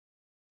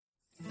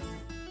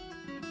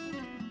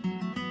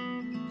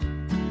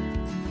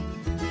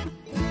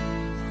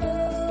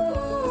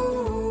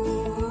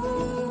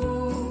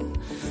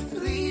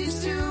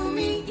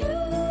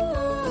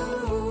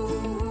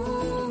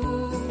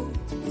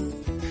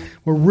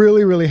we're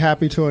really, really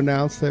happy to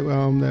announce that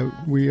that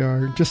we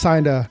are just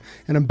signed an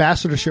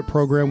ambassadorship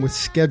program with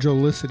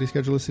Schedulicity.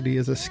 Schedulicity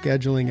is a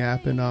scheduling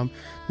app, and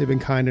they've been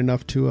kind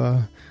enough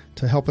to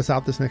help us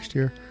out this next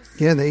year.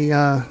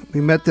 Yeah,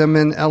 we met them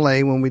in LA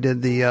when we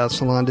did the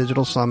Salon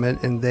Digital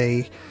Summit, and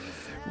they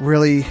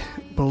really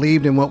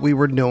believed in what we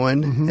were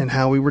doing and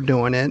how we were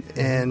doing it,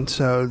 and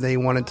so they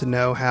wanted to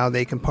know how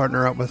they can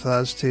partner up with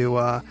us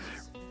to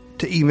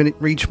even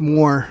reach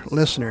more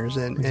listeners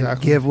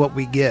and give what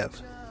we give.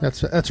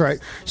 That's right.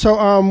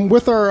 So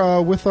with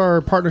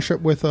our partnership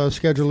with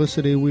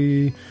Schedulicity,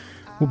 we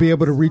will be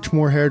able to reach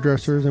more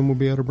hairdressers, and we'll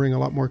be able to bring a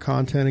lot more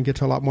content and get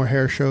to a lot more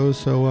hair shows.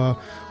 So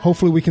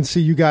hopefully we can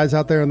see you guys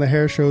out there in the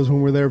hair shows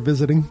when we're there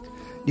visiting.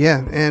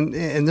 Yeah,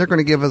 and they're going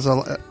to give us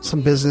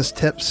some business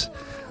tips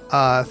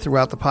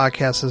throughout the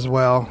podcast as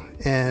well.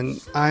 And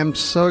I'm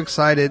so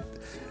excited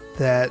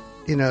that,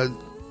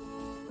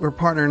 we're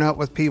partnering up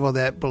with people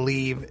that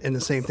believe in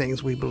the same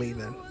things we believe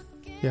in.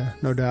 Yeah,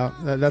 no doubt.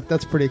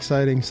 That's pretty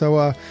exciting.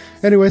 So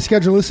anyway,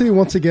 Schedulicity,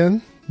 once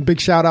again,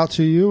 big shout out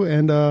to you.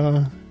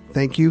 And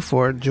thank you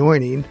for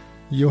joining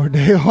your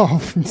day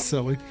off.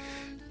 Silly.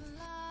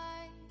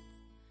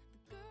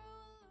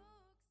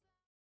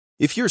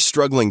 If you're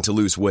struggling to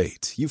lose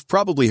weight, you've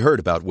probably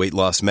heard about weight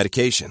loss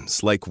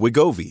medications like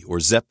Wegovy or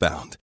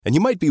Zepbound, and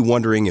you might be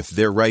wondering if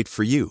they're right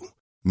for you.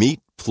 Meet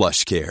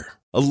PlushCare,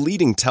 a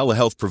leading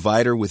telehealth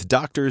provider with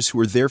doctors who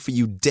are there for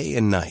you day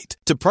and night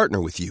to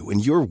partner with you in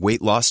your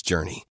weight loss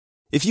journey.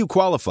 If you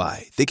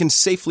qualify, they can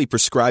safely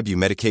prescribe you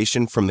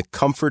medication from the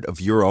comfort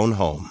of your own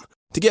home.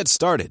 To get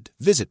started,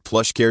 visit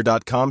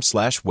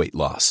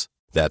plushcare.com/weightloss.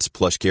 That's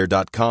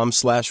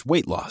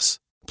plushcare.com/weightloss.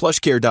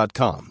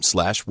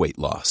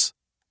 plushcare.com/weightloss.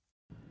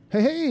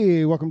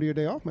 Hey, welcome to your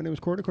day off. My name is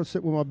Courtney. I'm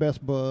sitting with my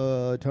best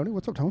bud, Tony.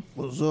 What's up, Tony?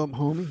 What's up,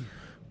 homie?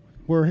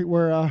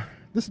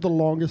 This is the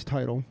longest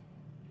title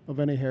of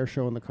any hair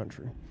show in the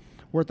country.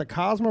 We're at the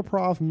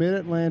Cosmoprof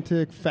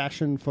Mid-Atlantic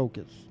Fashion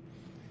Focus.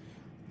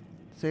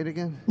 Say it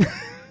again.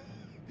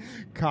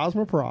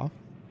 Cosmoprof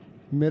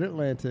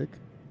Mid-Atlantic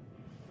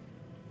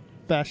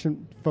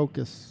Fashion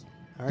Focus.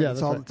 All right,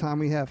 that's all right. The time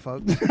we have,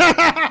 folks.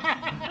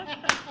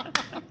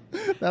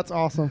 That's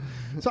awesome.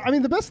 So,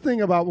 the best thing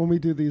about when we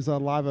do these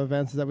live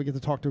events is that we get to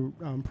talk to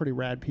pretty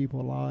rad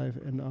people live.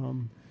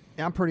 And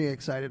yeah, I'm pretty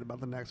excited about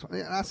the next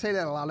one. I say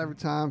that a lot every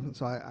time,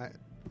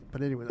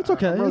 but anyway, it's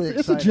okay. Really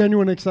it's a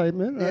genuine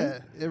excitement. Right?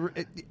 Yeah,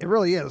 it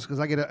really is, because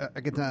I get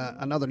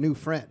another new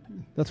friend.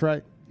 That's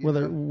right.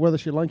 Whether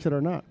she likes it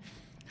or not.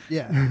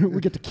 Yeah,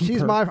 we get to keep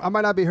her. I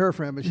might not be her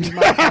friend, but she's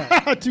my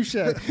friend. Touche.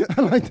 I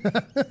like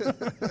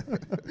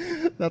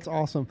that. That's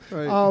awesome.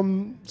 Right.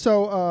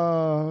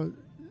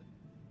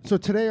 So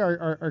today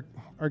our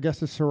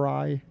guest is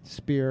Sarai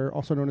Spear,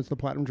 also known as the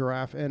Platinum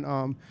Giraffe,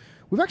 and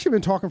we've actually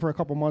been talking for a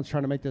couple months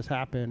trying to make this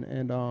happen,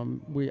 and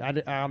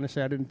I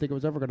honestly didn't think it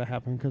was ever going to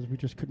happen because we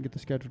just couldn't get the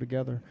schedule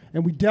together,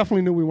 and we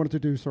definitely knew we wanted to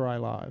do Sarai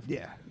live.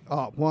 Yeah,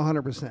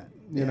 100%.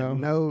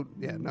 No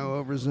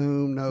over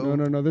Zoom,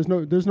 no.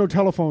 There's no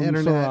telephone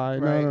internet, Sarai.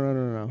 Right.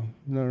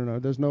 No.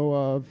 There's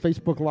no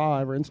Facebook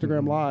Live or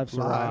Instagram Live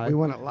Sarai. We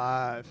want it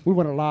live. We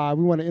want it live.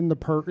 We want it in the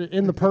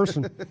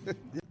person.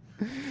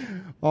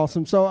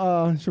 Awesome.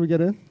 So, should we get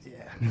in?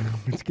 Yeah.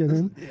 Let's get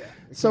in. Yeah.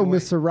 So,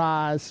 Miss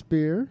Sarai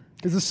Spear.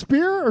 Is it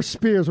Spear or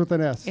Spears with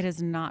an S? It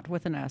is not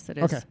with an S. It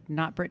is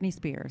not Britney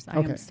Spears. I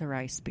am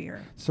Sarai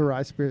Spear.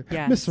 Sarai Spear.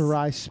 Yes. Miss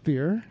Sarai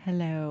Spear.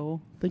 Hello.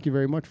 Thank you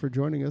very much for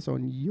joining us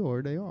on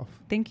your day off.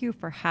 Thank you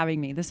for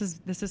having me. This is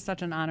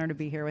such an honor to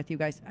be here with you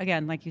guys.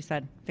 Again, like you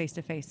said, face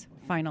to face.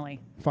 Finally.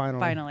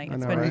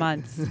 It's been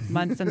months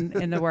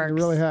in the works. It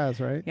really has,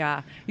 right?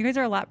 Yeah. You guys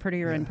are a lot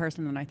prettier in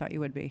person than I thought you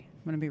would be.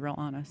 I'm going to be real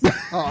honest.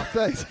 Oh,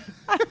 thanks.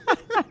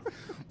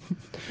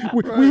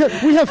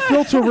 we have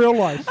filter real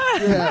life.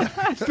 Yeah.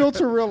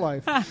 Filter real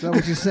life. Is that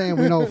what you're saying?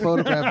 We don't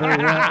photograph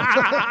very well.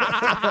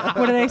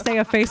 What do they say?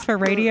 A face for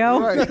radio?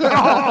 Right.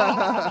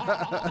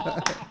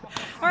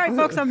 All right,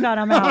 folks, I'm done.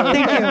 I'm out.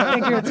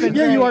 Thank you. It's been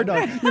great. You are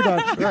done. You're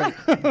done. Right.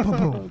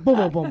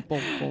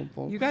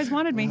 Boom. You guys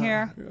wanted me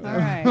here. All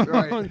right.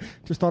 Right.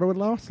 Just thought it would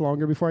last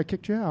longer before I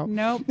kicked you out.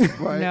 Nope.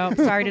 Right. Nope.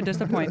 Sorry to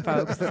disappoint,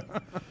 folks.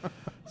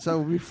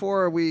 So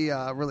before we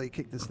really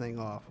kick this thing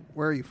off,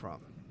 where are you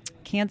from?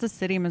 Kansas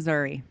City,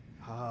 Missouri.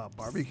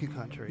 Barbecue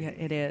country. Yeah,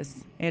 it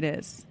is.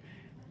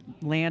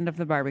 Land of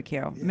the barbecue.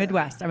 Yeah.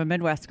 Midwest. I'm a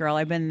Midwest girl.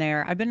 I've been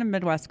a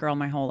Midwest girl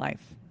my whole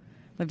life.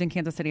 Lived in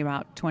Kansas City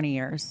about 20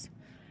 years.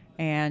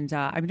 And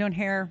I've been doing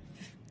hair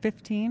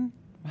 15.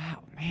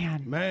 Wow,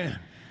 man.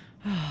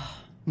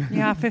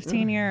 Yeah,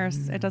 15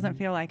 years. It doesn't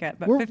feel like it,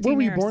 but 15 years. Where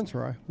were you born,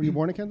 Sarai? Were you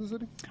born in Kansas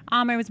City?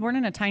 I was born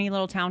in a tiny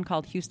little town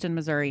called Houston,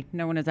 Missouri.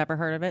 No one has ever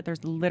heard of it.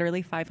 There's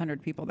literally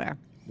 500 people there.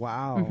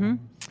 Wow. Mm-hmm.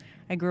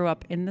 I grew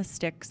up in the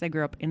sticks. I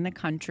grew up in the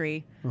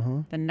country.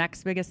 Uh-huh. The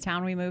next biggest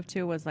town we moved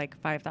to was like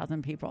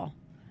 5,000 people.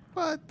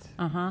 What?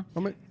 Uh-huh.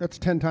 That's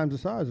 10 times the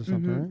size or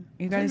something, right?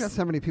 You I think guys, that's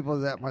how many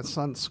people at my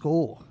son's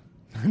school.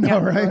 No,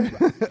 right?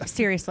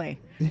 Seriously.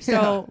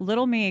 So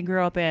little me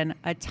grew up in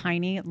a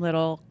tiny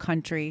little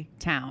country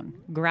town,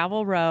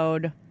 gravel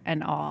road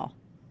and all.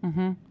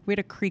 We had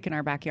a creek in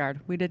our backyard.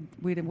 We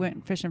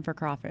went fishing for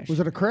crawfish. Was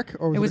it a creek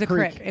or was it was a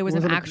creek? creek. It was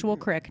an actual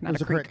creek, not it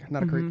was a creek. creek,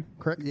 not a creek.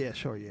 Creek? Yeah,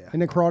 sure, yeah. And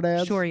then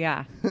crawdads? Sure,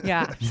 yeah.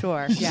 Yeah,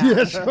 sure, yeah.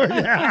 Yeah, sure,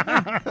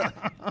 yeah.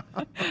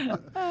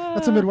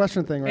 That's a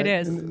Midwestern thing, right?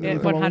 It is.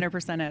 It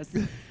 100%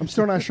 is. I'm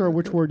still not sure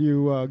which word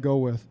you go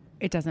with.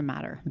 It doesn't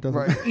matter. It doesn't.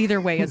 Right. Either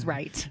way is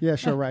right. Yeah,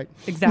 sure, right.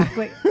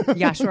 Exactly.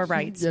 Yeah, sure,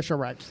 right. Yeah, sure,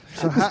 right.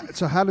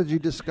 So how did you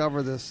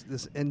discover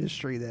this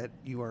industry that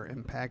you are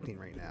impacting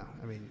right now?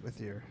 I mean,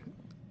 with your...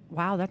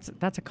 Wow,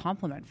 that's a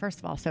compliment, first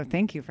of all. So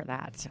thank you for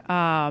that.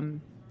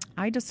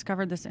 I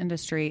discovered this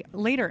industry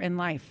later in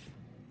life.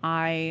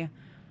 I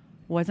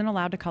wasn't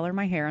allowed to color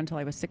my hair until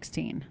I was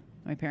 16.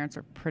 My parents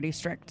were pretty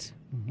strict.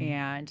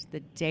 And the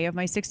day of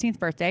my 16th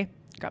birthday,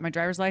 got my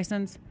driver's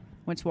license,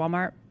 went to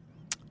Walmart,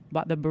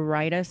 bought the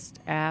brightest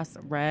ass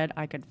red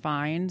I could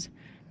find,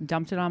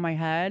 dumped it on my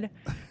head.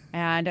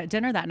 And at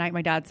dinner that night,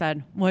 my dad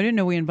said, well, I didn't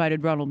know we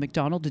invited Ronald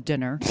McDonald to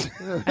dinner.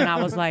 And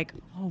I was like,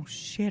 oh,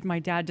 shit, my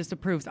dad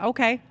disapproves.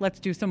 Okay, let's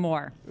do some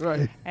more.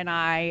 Right. And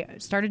I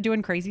started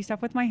doing crazy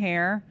stuff with my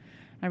hair.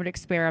 I would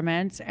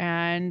experiment,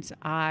 and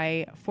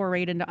I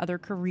forayed into other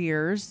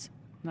careers.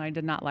 I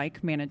did not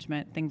like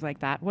management, things like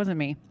that. It wasn't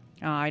me.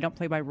 I don't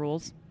play by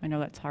rules. I know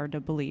that's hard to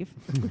believe.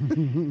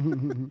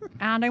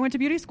 And I went to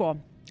beauty school.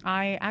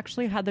 I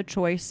actually had the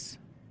choice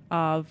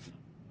of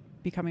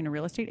becoming a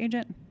real estate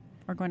agent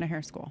or going to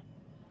hair school.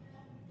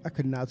 I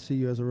could not see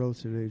you as a real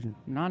estate agent.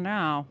 Not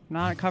now.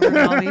 Not covering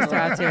all these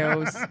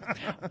tattoos.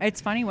 It's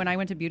funny, when I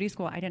went to beauty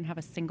school, I didn't have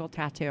a single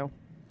tattoo.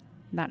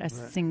 Not a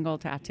single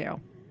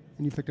tattoo.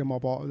 And you picked them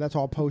up all, that's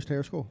all post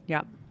hair school?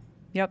 Yep.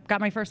 Got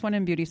my first one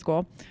in beauty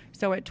school.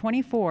 So at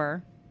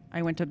 24,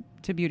 I went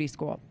to beauty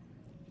school.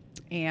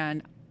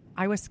 And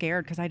I was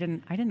scared because I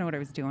didn't know what I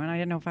was doing. I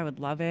didn't know if I would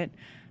love it.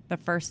 The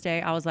first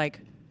day, I was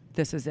like,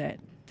 this is it.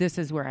 This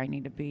is where I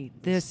need to be.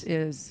 This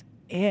is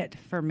it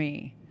for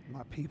me.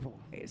 My people.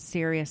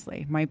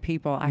 Seriously, my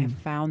people. I have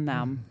found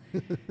them.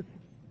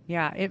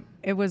 Yeah,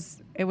 it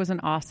was an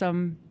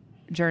awesome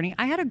journey.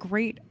 I had a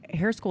great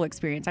hair school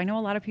experience. I know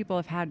a lot of people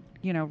have had,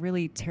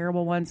 really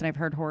terrible ones, and I've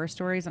heard horror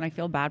stories, and I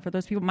feel bad for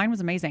those people. Mine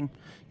was amazing.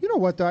 You know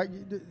what, Doc?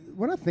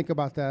 When I think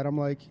about that, I'm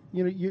like,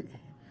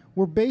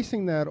 we're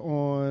basing that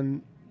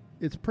on,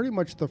 it's pretty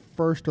much the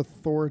first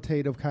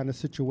authoritative kind of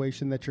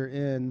situation that you're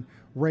in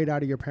right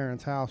out of your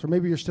parents' house, or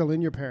maybe you're still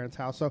in your parents'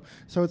 house.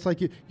 So it's like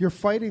you're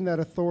fighting that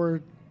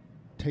authoritative,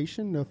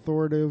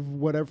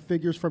 whatever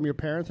figures from your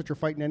parents that you're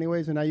fighting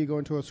anyways, and now you go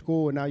into a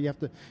school and now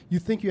you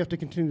think you have to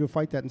continue to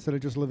fight that instead of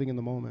just living in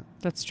the moment.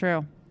 That's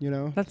true.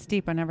 That's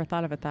deep. I never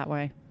thought of it that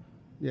way.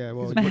 Yeah,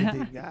 well, What a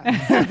deep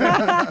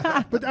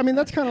guy. but I mean,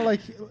 that's kind of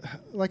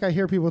like I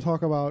hear people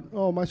talk about,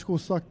 oh, my school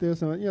sucked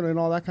this, and and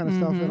all that kind of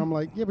stuff, and I'm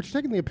like, yeah, but you're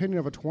taking the opinion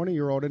of a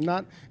 20-year-old, and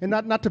not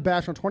to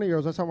bash on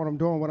 20-year-olds. That's not what I'm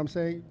doing. What I'm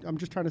saying, I'm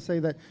just trying to say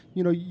that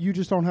you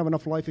just don't have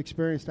enough life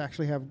experience to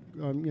actually have,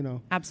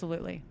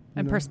 Absolutely,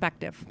 and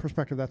perspective.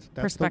 Perspective. That's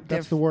perspective.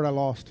 That's the word I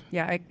lost.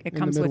 Yeah, it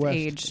comes with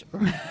age.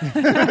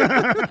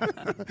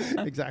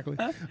 Exactly.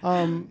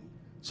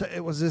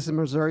 So was this in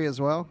Missouri as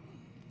well?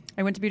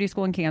 I went to beauty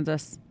school in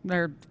Kansas.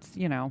 They're,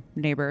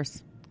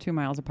 neighbors, 2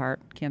 miles apart,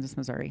 Kansas,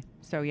 Missouri.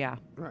 So, yeah.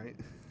 Right.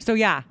 So,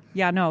 yeah.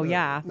 Yeah, no,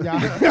 yeah.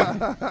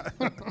 Yeah.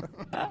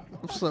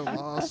 I'm so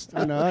lost.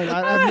 I know.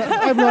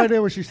 I have no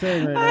idea what she's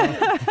saying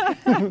right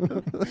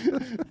now.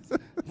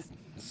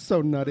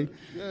 So nutty.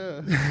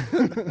 Yeah.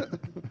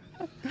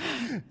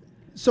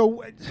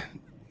 So,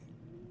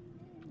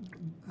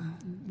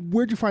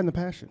 where'd you find the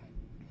passion?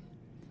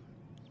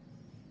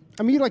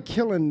 I mean, you're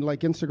killing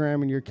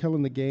Instagram, and you're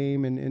killing the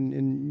game,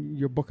 and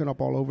you're booking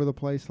up all over the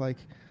place. Like,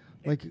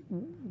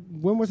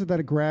 when was it that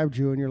it grabbed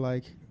you, and you're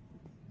like,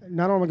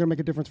 not only am I going to make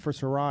a difference for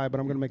Sarai, but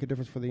I'm going to make a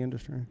difference for the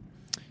industry?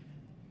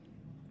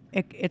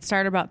 It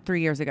started about 3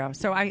 years ago.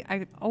 So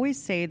I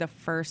always say the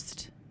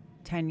first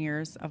 10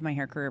 years of my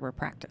hair career were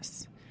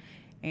practice.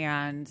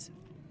 And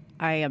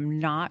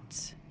I'm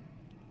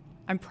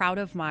proud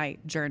of my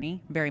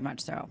journey, very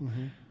much so.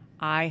 Mm-hmm.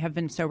 I have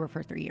been sober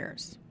for 3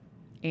 years.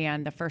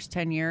 And the first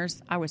 10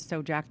 years, I was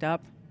so jacked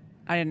up.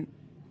 I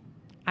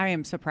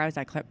am surprised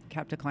I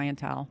kept a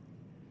clientele.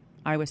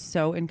 I was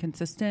so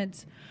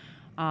inconsistent.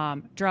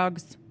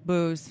 Drugs,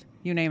 booze,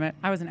 you name it.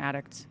 I was an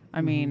addict.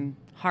 I mean,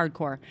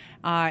 hardcore.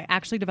 I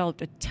actually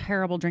developed a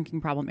terrible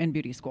drinking problem in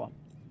beauty school.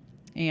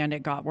 And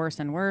it got worse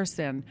and worse.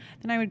 And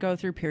then I would go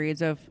through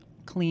periods of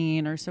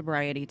clean or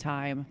sobriety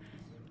time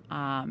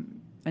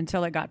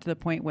until it got to the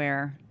point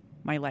where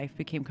my life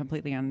became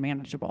completely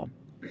unmanageable.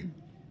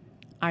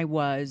 I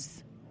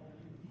was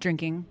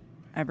drinking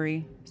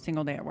every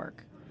single day at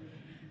work.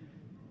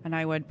 And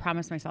I would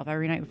promise myself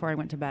every night before I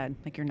went to bed,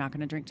 you're not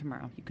going to drink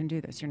tomorrow. You can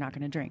do this. You're not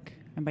going to drink.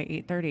 And by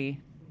 8:30,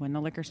 when the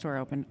liquor store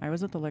opened, I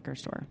was at the liquor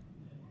store.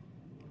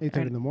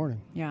 8:30 in the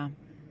morning. Yeah.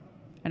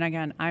 And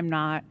again, I'm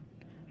not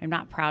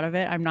proud of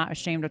it. I'm not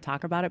ashamed to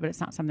talk about it, but it's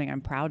not something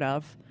I'm proud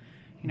of.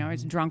 I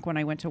was drunk when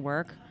I went to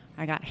work.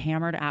 I got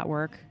hammered at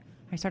work.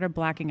 I started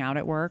blacking out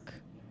at work.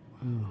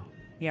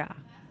 Yeah.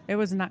 It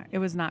was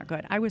not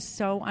good. I was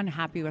so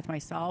unhappy with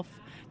myself.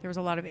 There was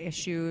a lot of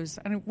issues.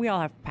 And we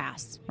all have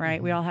past, right?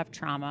 Mm-hmm. We all have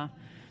trauma.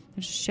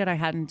 There's shit I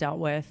hadn't dealt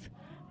with.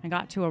 I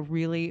got to a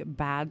really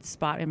bad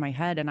spot in my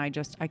head, and I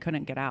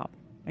couldn't get out.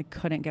 I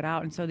couldn't get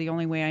out. And so the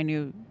only way I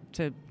knew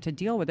to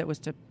deal with it was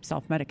to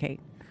self-medicate.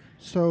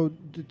 So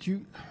did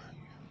you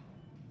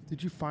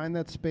find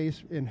that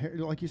space in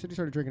like you said you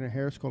started drinking in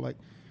hair school? Like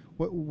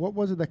what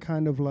was it that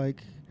kind of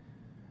like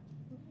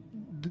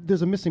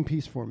there's a missing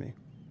piece for me?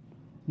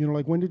 You know,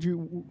 like when did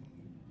you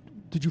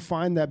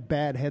find that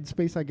bad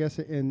headspace, I guess,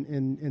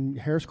 in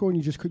hair school,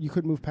 and you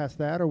couldn't move past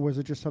that, or was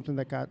it just something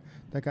that got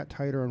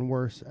tighter and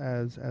worse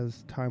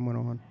as time went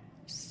on?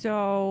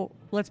 So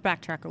let's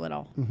backtrack a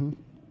little. Mm-hmm.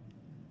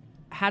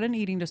 Had an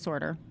eating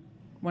disorder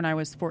when I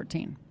was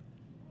 14.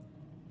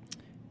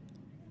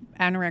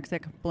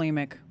 Anorexic,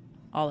 bulimic,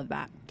 all of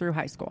that through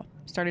high school.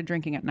 Started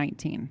drinking at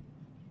 19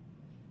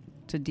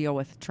 to deal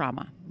with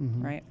trauma,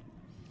 mm-hmm. right?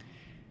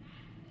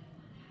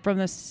 From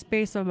the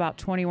space of about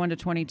 21 to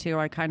 22,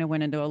 I kind of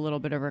went into a little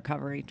bit of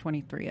recovery,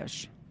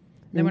 23-ish.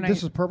 Then when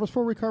this is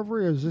purposeful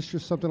recovery, or is this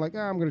just something like,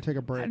 I'm going to take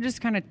a break? I just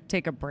kind of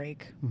take a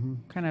break, mm-hmm.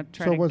 kind of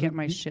try to get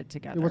my shit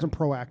together. It wasn't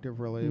proactive,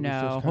 really. It no,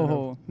 was just kind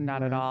of,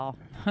 not at all.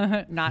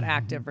 Not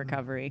active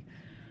recovery.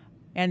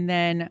 And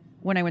then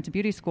when I went to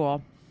beauty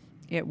school,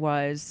 it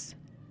was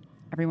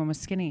everyone was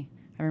skinny.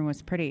 Everyone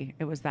was pretty.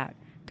 It was that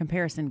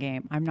comparison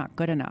game. I'm not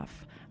good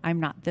enough. I'm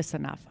not this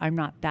enough. I'm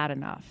not that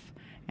enough.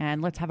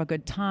 And let's have a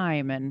good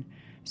time. And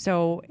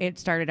so it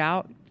started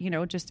out,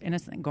 just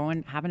innocent,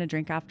 having a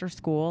drink after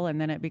school. And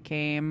then it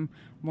became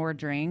more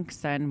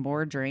drinks. And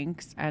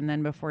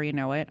then before you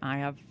know it, I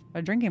have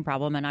a drinking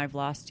problem, and I've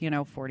lost,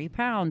 40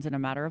 pounds in a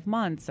matter of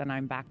months. And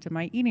I'm back to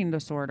my eating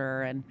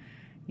disorder and,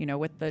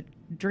 with the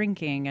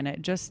drinking. And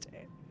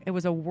it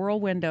was a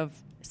whirlwind of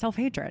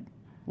self-hatred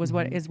was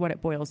mm-hmm. what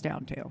it boils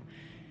down to.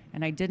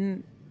 And I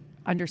didn't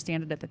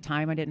understand it at the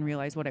time. I didn't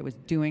realize what I was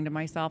doing to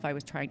myself. I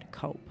was trying to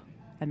cope.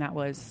 And that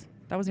was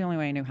the only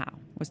way I knew how,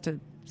 was to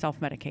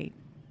self-medicate.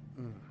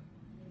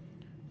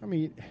 I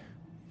mean,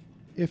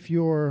 if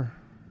your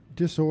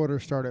disorder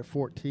started at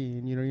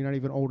 14, you're not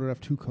even old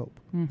enough to cope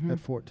mm-hmm. at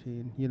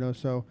 14,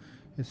 so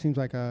it seems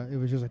like it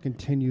was just a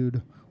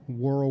continued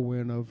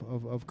whirlwind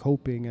of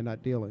coping and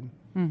not dealing.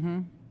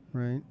 Mm-hmm.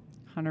 Right?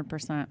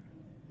 100%.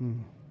 Mm.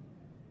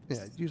 Yeah,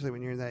 usually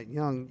when you're that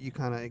young, you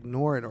kind of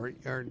ignore it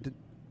or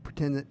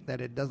pretend that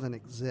it doesn't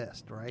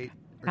exist, right?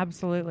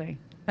 Absolutely.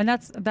 And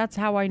that's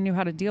how I knew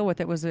how to deal with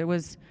it. It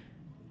was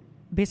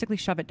basically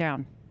shove it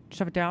down.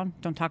 Shove it down.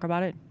 Don't talk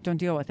about it. Don't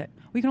deal with it.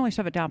 We can only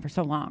shove it down for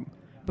so long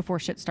before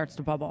shit starts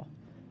to bubble.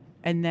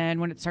 And then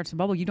when it starts to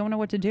bubble, you don't know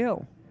what to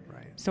do.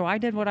 Right. So I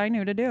did what I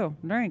knew to do.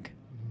 Drink.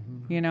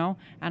 Mm-hmm.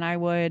 And I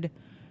would,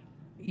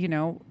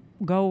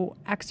 go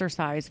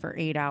exercise for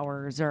 8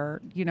 hours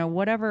or,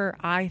 whatever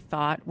I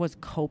thought was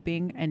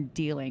coping and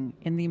dealing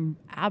in the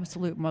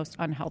absolute most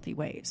unhealthy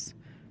ways.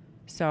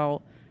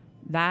 So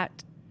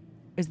that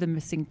is the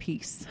missing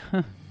piece.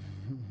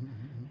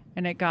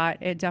 And it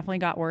definitely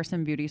got worse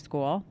in beauty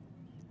school.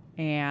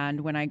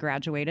 And when I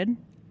graduated,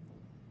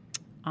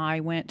 I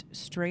went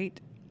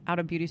straight out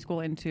of beauty school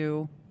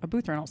into a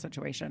booth rental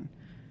situation.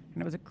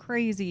 And it was a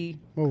crazy.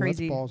 That's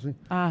ballsy.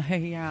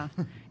 Yeah,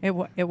 it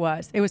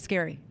was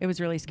scary. It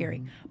was really scary.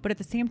 Mm-hmm. But at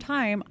the same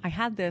time, I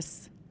had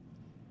this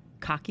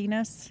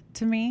cockiness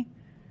to me.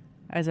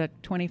 As a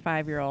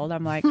 25-year-old,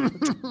 I'm like,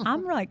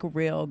 I'm like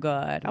real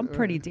good. I'm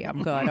pretty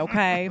damn good,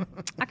 okay?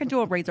 I could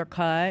do a razor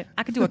cut.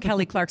 I could do a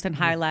Kelly Clarkson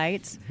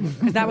highlights,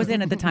 because that was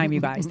in at the time,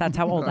 you guys. That's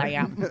how old I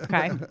am,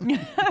 okay?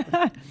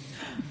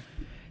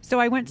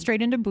 So I went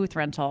straight into booth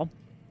rental,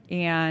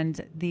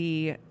 and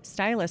the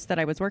stylist that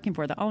I was working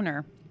for, the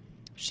owner,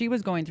 she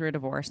was going through a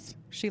divorce.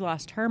 She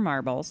lost her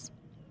marbles,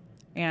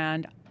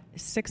 and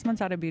 6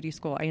 months out of beauty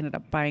school, I ended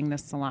up buying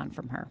this salon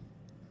from her.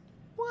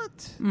 What?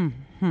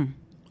 Mm-hmm.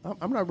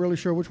 I'm not really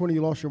sure which one of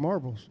you lost your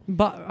marbles.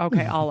 But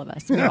okay, all of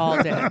us. We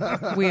all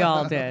did. We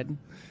all did.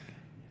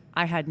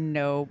 I had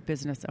no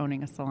business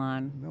owning a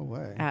salon. No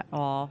way. At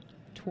all.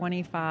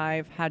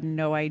 25, had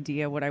no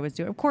idea what I was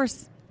doing. Of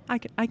course, I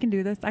can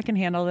do this. I can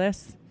handle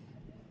this.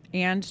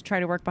 And try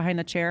to work behind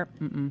the chair.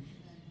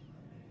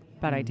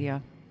 Bad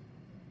idea.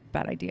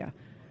 Bad idea.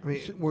 I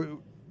mean,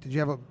 did you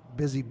have a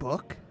busy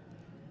book?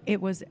 It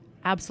was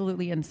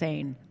absolutely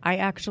insane. I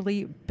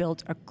actually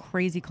built a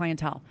crazy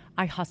clientele.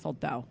 I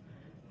hustled, though.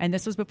 And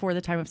this was before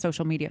the time of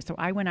social media. So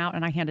I went out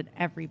and I handed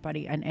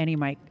everybody and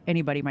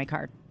anybody my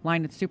card.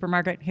 Line at the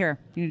supermarket, here,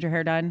 you need your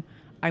hair done.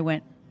 I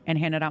went and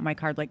handed out my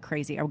card like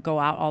crazy. I would go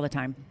out all the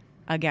time.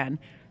 Again,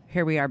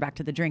 here we are back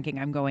to the drinking.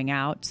 I'm going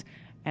out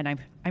and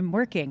I'm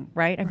working,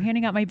 right? I'm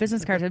handing out my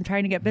business cards. I'm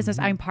trying to get business.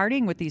 I'm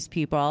partying with these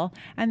people.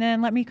 And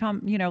then let me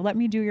come, let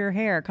me do your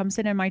hair. Come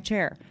sit in my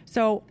chair.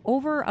 So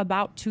over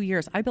about 2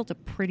 years, I built a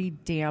pretty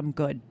damn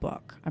good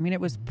book. I mean, it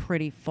was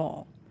pretty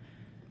full.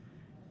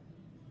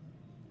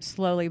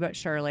 Slowly but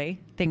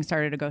surely, things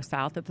started to go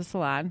south at the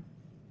salon.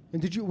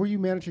 And were you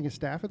managing a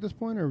staff at this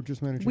point, or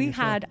just managing?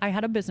 I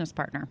had a business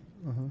partner,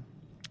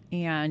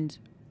 and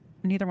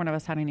neither one of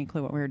us had any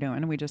clue what we were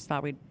doing. We just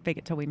thought we'd fake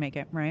it till we make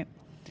it, right?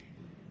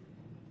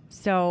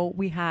 So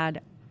we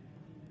had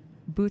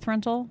booth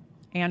rental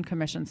and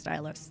commission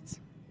stylists.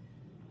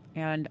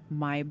 And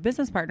my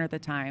business partner at the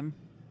time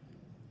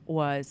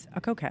was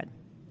a cokehead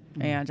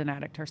and an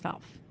addict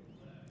herself.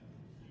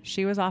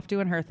 She was off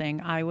doing her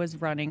thing. I was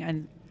running,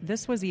 and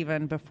this was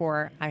even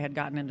before I had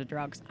gotten into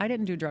drugs. I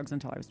didn't do drugs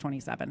until I was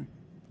 27.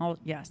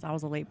 Yes, I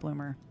was a late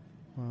bloomer.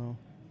 Wow.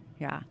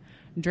 Yeah.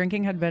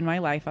 Drinking had been my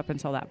life up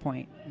until that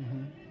point.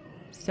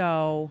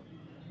 So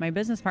my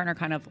business partner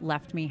kind of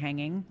left me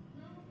hanging,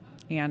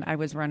 and I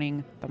was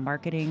running the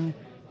marketing,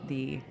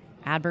 the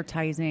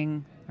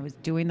advertising. I was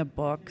doing the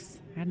books.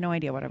 I had no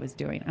idea what I was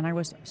doing, and I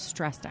was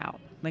stressed out.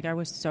 Like, I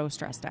was so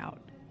stressed out.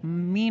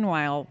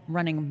 Meanwhile,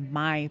 running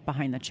my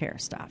behind the chair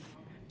stuff.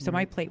 So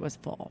my plate was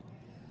full.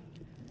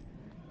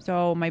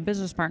 So my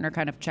business partner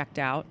kind of checked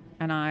out,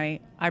 and I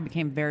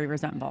became very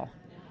resentful.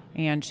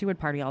 And she would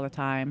party all the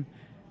time.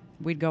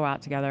 We'd go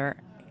out together,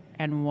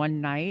 and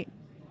one night,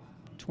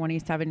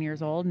 27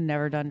 years old,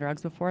 never done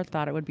drugs before,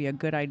 thought it would be a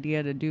good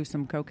idea to do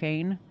some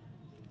cocaine.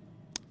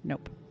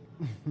 Nope.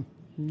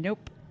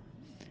 Nope.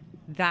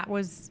 That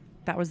was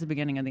the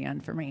beginning of the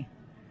end for me.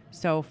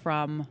 So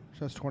from...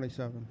 So that's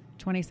 27.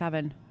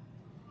 27.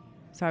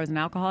 So I was an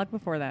alcoholic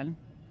before then,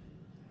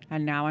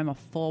 and now I'm a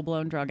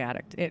full-blown drug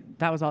addict.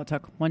 That was all it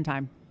took, one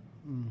time.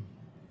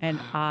 And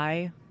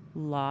I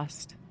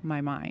lost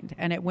my mind.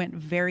 And it went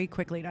very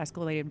quickly. It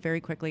escalated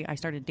very quickly. I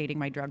started dating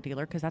my drug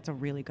dealer, because that's a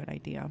really good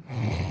idea.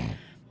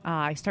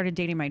 I started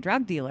dating my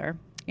drug dealer,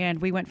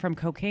 and we went from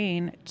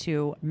cocaine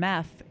to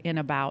meth in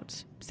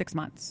about 6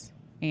 months.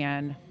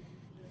 And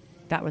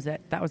that was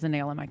it. That was the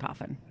nail in my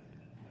coffin.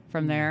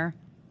 From there,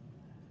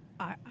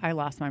 I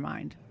lost my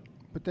mind.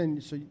 But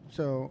then,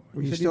 so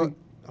Were you still?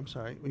 I'm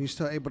sorry. Were you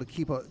still able to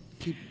keep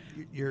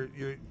your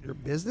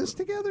business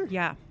together?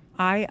 Yeah,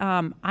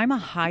 I'm a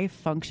high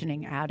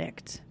functioning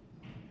addict,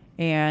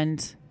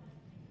 and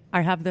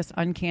I have this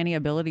uncanny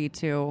ability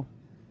to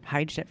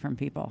hide shit from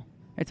people.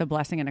 It's a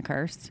blessing and a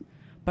curse.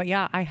 But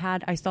yeah,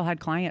 I still had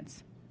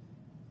clients,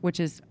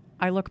 which is,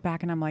 I look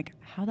back and I'm like,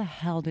 how the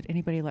hell did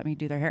anybody let me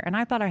do their hair? And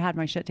I thought I had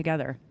my shit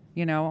together.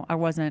 You know, I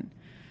wasn't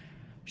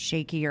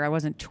shaky, or I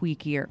wasn't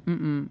tweaky, or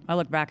I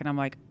look back and I'm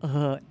like,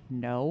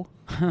 no.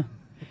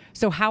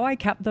 So how I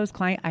kept those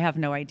clients, I have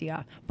no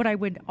idea. But I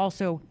would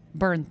also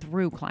burn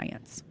through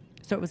clients.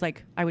 So it was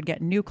like, I would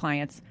get new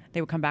clients.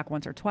 They would come back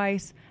once or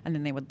twice, and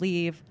then they would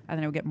leave, and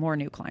then I would get more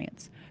new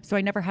clients. So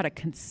I never had a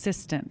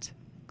consistent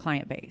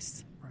client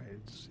base. Right.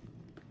 It's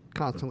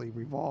constantly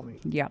revolving.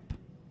 Yep.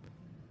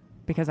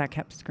 Because I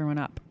kept screwing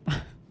up.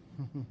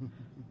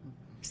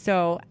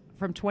 So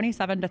from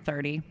 27 to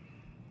 30,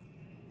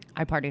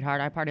 I partied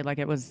hard. I partied like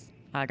it was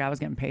like I was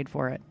getting paid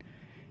for it.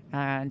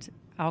 And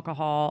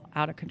alcohol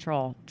out of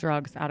control,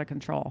 drugs out of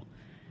control.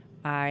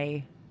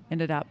 I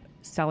ended up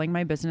selling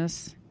my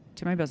business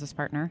to my business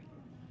partner.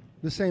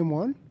 the same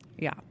one?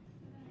 Yeah.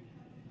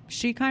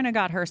 She kind of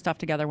got her stuff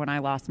together when I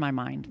lost my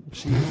mind.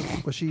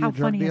 Was she How your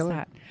drug funny dealer? is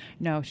that?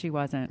 No, she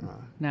wasn't.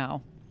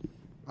 No.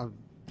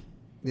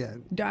 Yeah.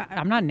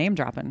 I'm not name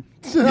dropping.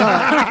 No,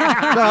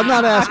 I'm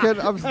not asking.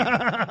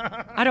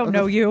 I don't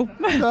know you.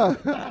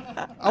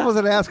 I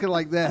wasn't asking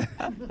like that.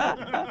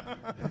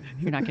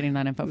 You're not getting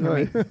that info from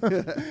me.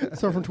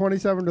 So from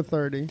 27 to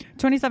 30.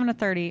 27 to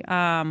 30,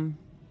 I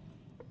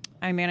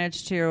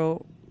managed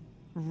to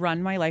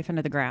run my life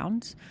into the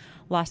ground,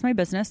 lost my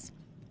business,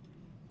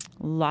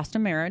 lost a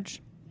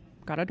marriage,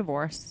 got a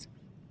divorce.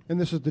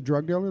 And this is the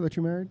drug dealer that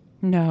you married?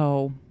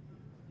 No,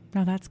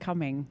 that's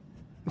coming.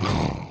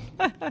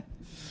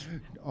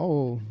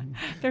 Oh.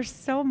 There's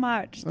so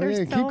much. Oh, There's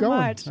yeah, so keep going.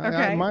 much.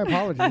 Okay. My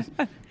apologies.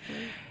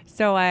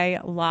 So I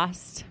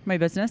lost my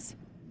business,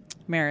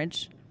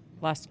 marriage,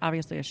 lost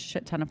obviously a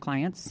shit ton of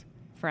clients,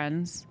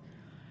 friends,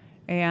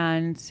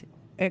 and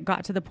it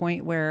got to the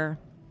point where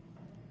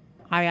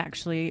I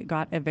actually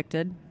got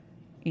evicted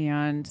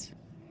and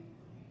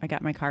I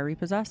got my car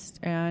repossessed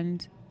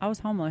and I was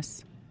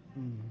homeless.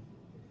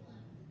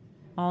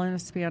 All in a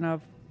span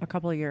of a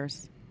couple of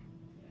years.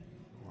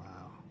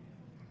 Wow.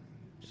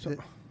 So,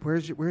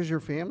 Where's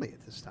your family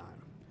at this time?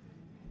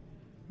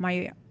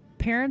 My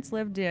parents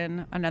lived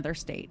in another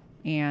state,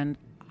 and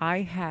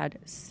I had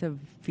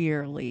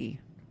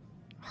severely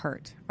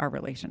hurt our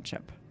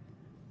relationship.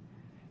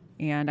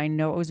 And I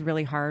know it was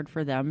really hard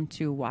for them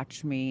to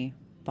watch me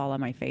fall on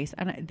my face,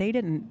 and they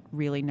didn't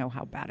really know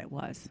how bad it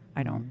was.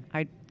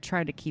 I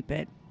tried to keep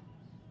it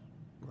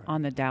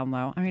on the down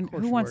low. I mean,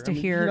 who wants to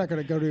hear? You're not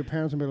going to go to your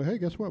parents and be like, "Hey,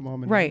 guess what,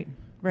 Mom and Dad?" Right.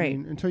 I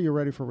mean, until you're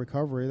ready for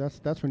recovery,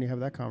 that's when you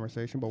have that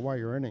conversation. But while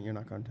you're in it, you're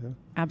not going to.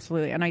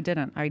 Absolutely. And I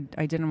didn't. I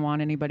didn't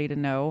want anybody to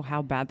know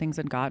how bad things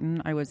had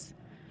gotten.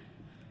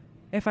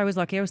 If I was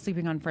lucky, I was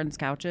sleeping on friends'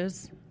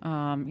 couches.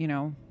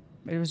 It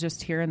was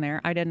just here and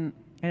there. I didn't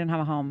have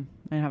a home.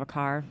 I didn't have a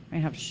car. I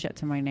didn't have shit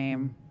to my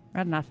name. I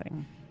had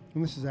nothing.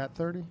 And this is at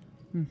 30?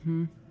 I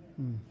can't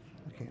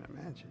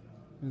imagine.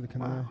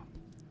 Wow.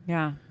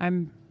 Yeah.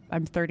 I'm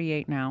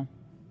 38 now.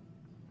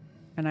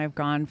 And I've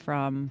gone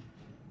from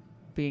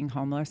being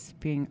homeless,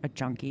 being a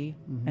junkie,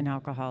 an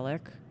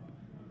alcoholic,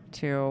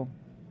 to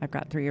I've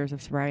got 3 years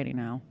of sobriety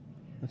now.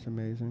 That's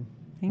amazing.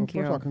 Thank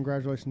you. First of all,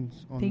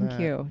 congratulations on Thank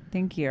that.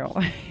 Thank you.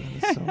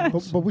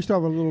 But we still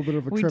have a little bit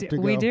of a trip to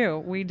go.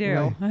 We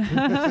do.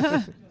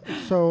 Right.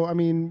 So, I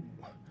mean,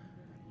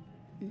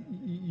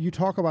 you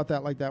talk about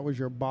that like that was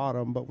your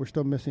bottom, but we're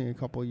still missing a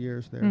couple of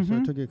years there. So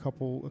it took you a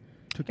couple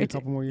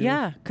more years.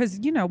 Yeah, because,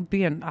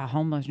 being a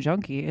homeless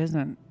junkie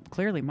isn't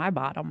clearly my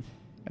bottom.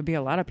 It'd be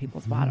a lot of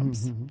people's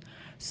bottoms.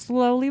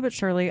 Slowly but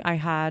surely, I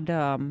had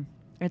some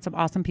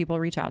awesome people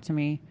reach out to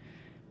me.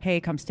 Hey,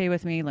 come stay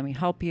with me. Let me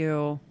help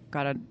you.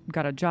 Got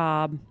a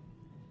job.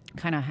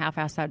 Kind of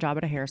half-assed that job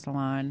at a hair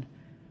salon.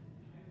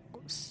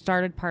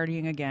 Started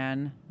partying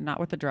again, not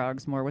with the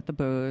drugs, more with the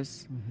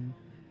booze.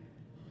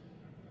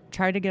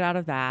 Tried to get out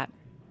of that.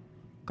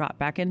 Got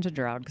back into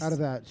drugs. Out of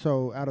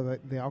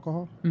the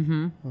alcohol?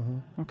 I'm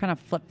kind of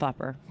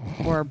flip-flopper.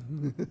 Or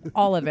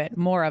all of it,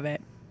 more of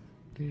it.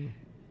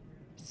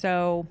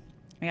 So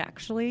I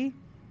actually,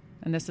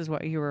 and this is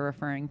what you were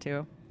referring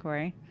to,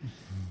 Corey,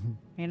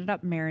 I ended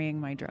up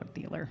marrying my drug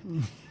dealer.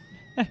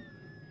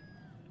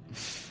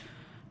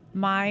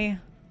 My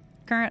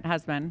current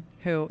husband,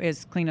 who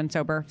is clean and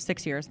sober,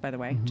 6 years, by the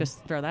way,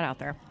 just throw that out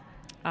there.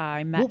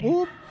 I met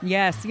him.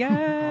 Yes.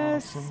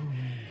 Awesome.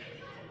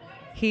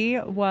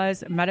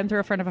 Met him through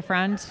a friend of a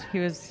friend. He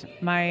was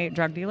my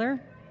drug dealer,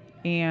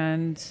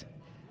 and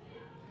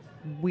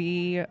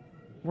we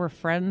were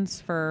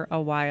friends for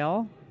a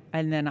while,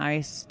 and then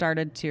I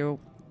started to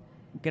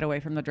get away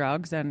from the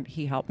drugs, and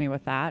he helped me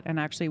with that. And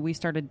actually, we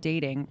started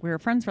dating. We were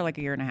friends for like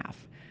a year and a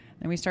half,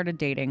 and we started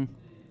dating,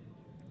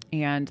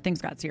 and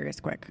things got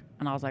serious quick.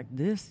 And I was like,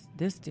 this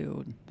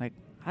dude, like,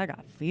 I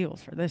got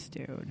feels for this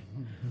dude.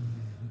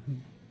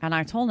 And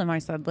I told him, I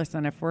said,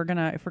 listen, if we're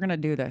gonna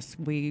do this,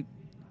 we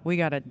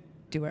gotta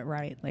do it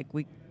right. Like,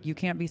 you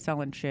can't be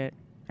selling shit.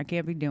 I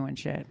can't be doing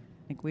shit.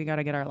 Like, we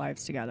gotta get our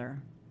lives together.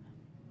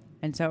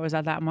 And so it was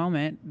at that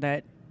moment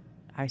that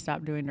I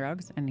stopped doing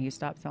drugs and he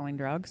stopped selling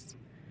drugs.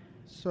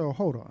 So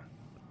hold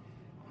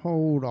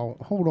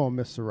on,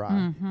 Miss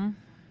Sarai.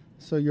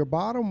 So your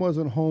bottom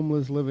wasn't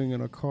homeless living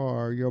in a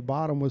car. Your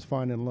bottom was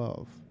finding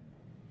love.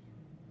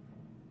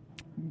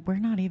 We're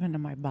not even to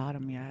my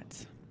bottom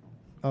yet.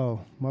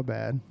 Oh, my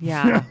bad.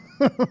 Yeah.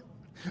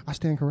 I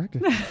stand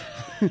corrected.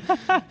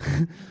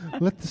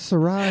 Let the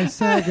Sarai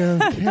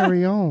saga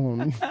carry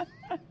on.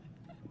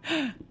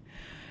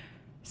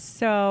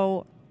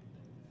 So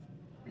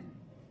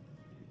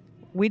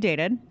we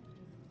dated.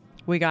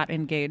 We got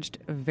engaged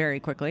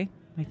very quickly.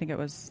 I think it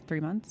was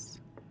 3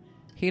 months.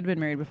 He had been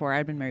married before. I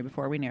had been married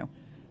before. We knew.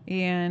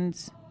 And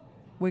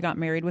we got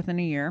married within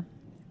a year.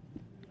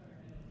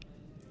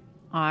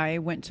 I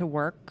went to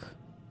work.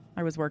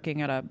 I was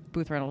working at a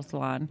booth rental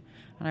salon,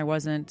 and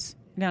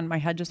again, my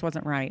head just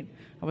wasn't right.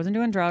 I wasn't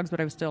doing drugs,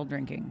 but I was still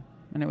drinking,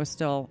 and it was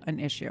still an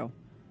issue.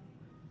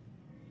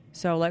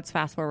 So let's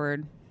fast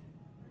forward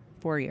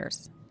 4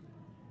 years.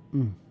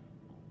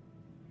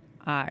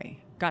 I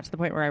got to the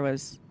point where I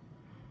was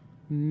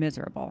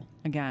miserable.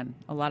 Again,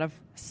 a lot of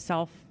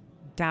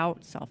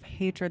self-doubt,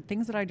 self-hatred,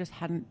 things that I just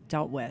hadn't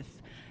dealt with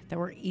that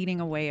were eating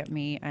away at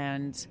me,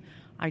 and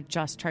I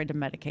just tried to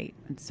medicate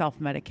and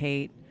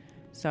self-medicate.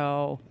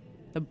 So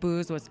the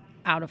booze was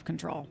out of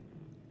control,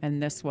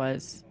 and this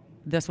was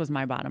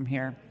my bottom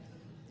here.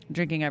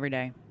 Drinking every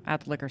day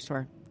at the liquor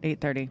store,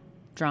 8:30,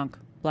 drunk,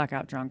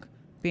 blackout drunk,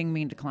 being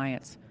mean to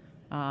clients,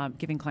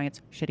 giving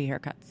clients shitty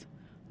haircuts,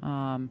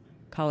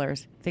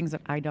 colors, things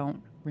that I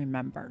don't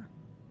remember.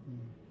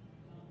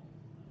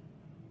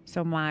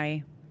 So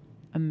my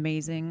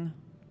amazing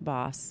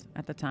boss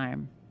at the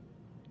time,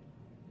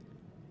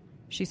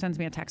 she sends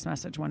me a text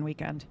message one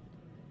weekend,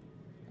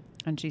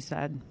 and she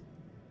said,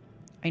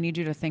 I need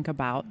you to think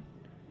about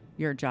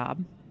your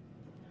job.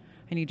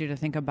 I need you to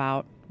think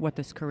about what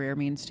this career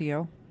means to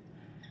you.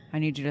 I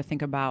need you to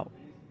think about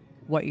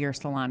what your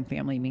salon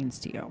family means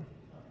to you.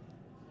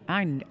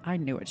 I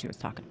knew what she was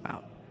talking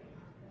about.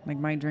 Like,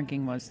 my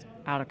drinking was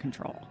out of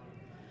control.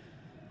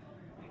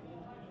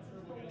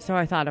 So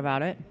I thought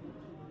about it.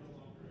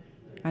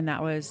 And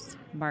that was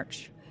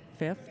March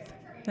 5th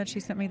that she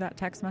sent me that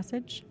text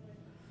message.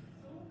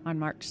 On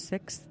March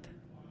 6th,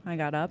 I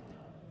got up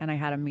and I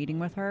had a meeting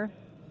with her.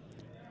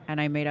 And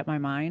I made up my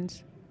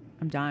mind.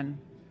 I'm done.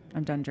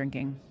 I'm done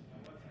drinking.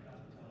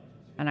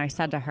 And I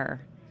said to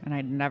her, and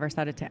I'd never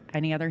said it to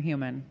any other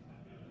human,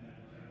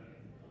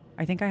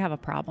 I think I have a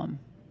problem.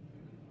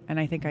 And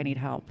I think I need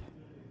help.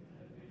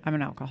 I'm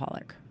an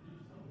alcoholic.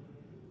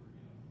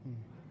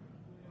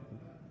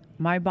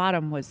 My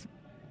bottom was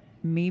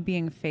me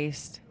being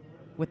faced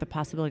with the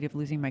possibility of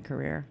losing my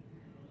career,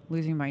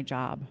 losing my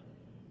job,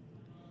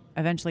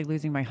 eventually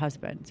losing my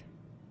husband.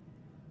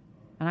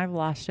 And I've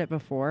lost it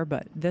before,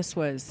 but this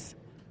was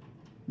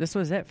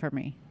it for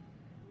me.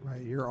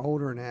 Right, you're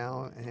older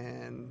now,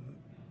 and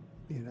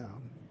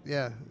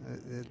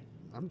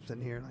I'm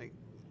sitting here like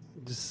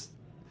just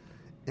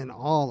in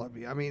awe of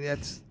you. I mean,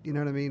 that's, you know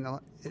what I mean.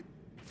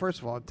 First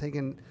of all,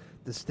 taking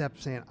the step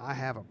saying I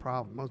have a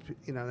problem. Most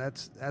people,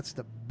 that's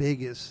the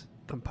biggest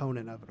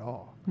component of it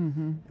all.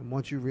 Mm-hmm. And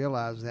once you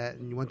realize that,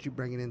 and once you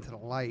bring it into the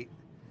light,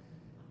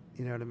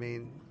 you know what I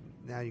mean.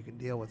 Now you can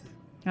deal with it.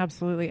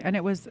 Absolutely, and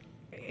it was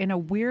in a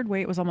weird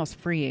way, it was almost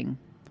freeing.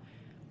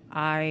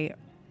 I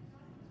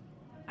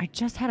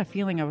just had a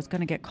feeling I was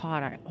going to get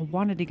caught. I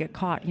wanted to get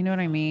caught. You know what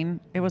I mean?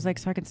 It was like,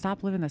 so I could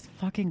stop living this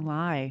fucking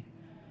lie.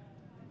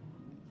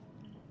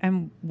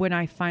 And when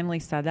I finally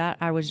said that,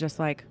 I was just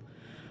like,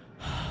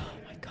 oh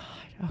my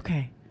God,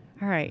 okay,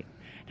 all right.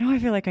 Now I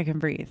feel like I can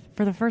breathe.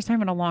 For the first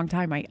time in a long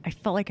time, I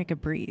felt like I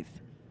could breathe.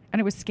 And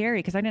it was scary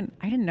because I didn't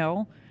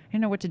know. I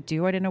didn't know what to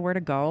do. I didn't know where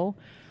to go.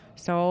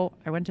 So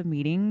I went to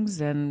meetings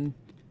and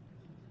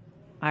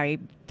I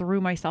threw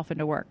myself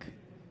into work.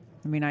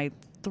 I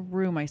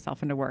threw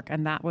myself into work.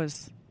 And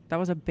that's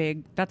a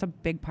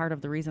big part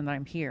of the reason that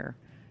I'm here,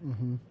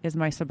 is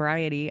my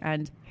sobriety,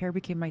 and hair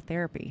became my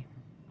therapy.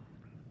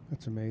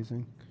 That's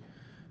amazing.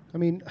 I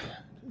mean,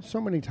 so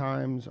many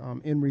times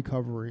in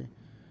recovery,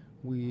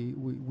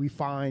 we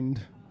find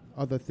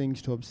other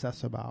things to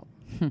obsess about,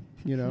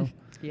 you know?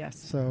 Yes.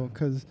 So,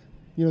 because,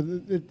 you know,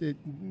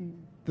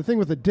 the thing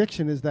with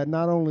addiction is that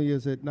not only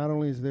is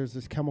there's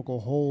this chemical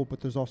hold,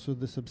 but there's also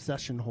this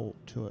obsession hold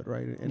to it,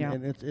 right?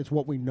 And it's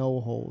what we know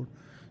hold.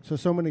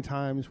 So many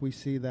times we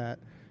see that,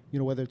 you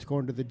know, whether it's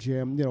going to the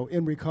gym, you know,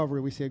 in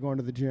recovery, we see it going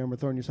to the gym or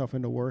throwing yourself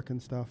into work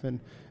and stuff. And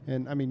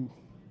I mean,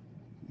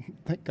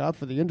 thank God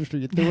for the industry.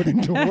 You threw it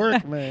into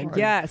work, man. Right?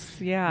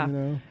 Yes. Yeah. You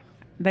know?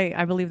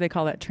 I believe they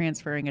call that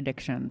transferring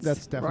addictions.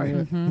 That's definitely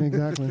it.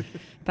 Exactly.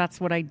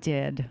 That's what I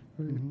did.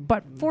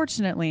 But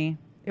fortunately,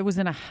 it was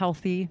in a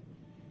healthy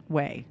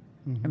way.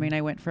 I mean,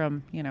 I went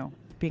from, you know,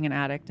 being an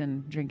addict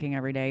and drinking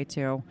every day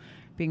to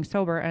being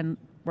sober and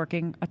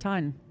working a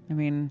ton. I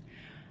mean,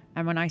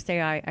 and when I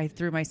say I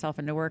threw myself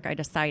into work, I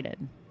decided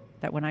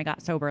that when I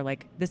got sober,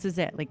 like, this is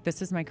it. Like,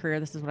 this is my career.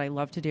 This is what I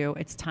love to do.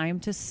 It's time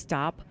to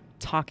stop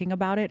talking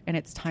about it, and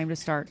it's time to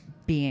start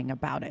being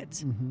about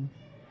it.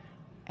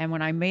 And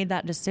when I made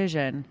that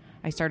decision,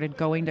 I started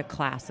going to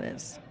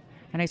classes.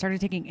 And I started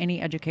taking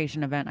any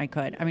education event I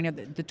could. I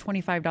mean, the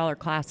 $25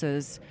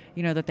 classes,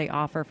 you know, that they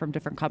offer from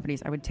different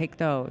companies, I would take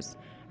those.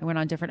 I went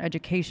on different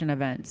education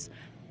events.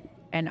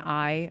 And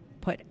I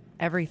put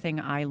everything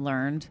I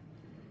learned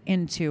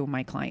into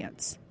my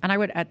clients. And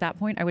at that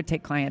point, I would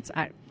take clients.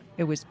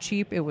 It was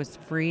cheap. It was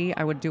free.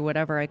 I would do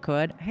whatever I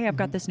could. Hey, I've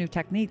got this new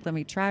technique. Let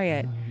me try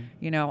it.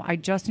 You know, I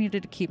just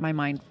needed to keep my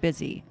mind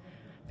busy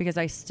because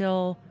I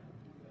still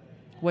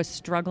was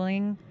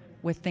struggling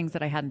with things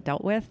that I hadn't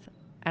dealt with.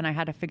 And I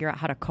had to figure out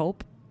how to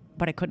cope,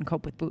 but I couldn't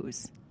cope with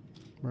booze.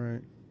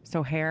 Right.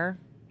 So hair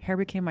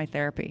became my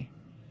therapy.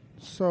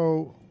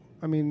 So,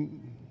 I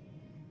mean,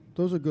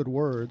 those are good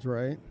words,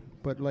 right?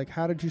 But, like,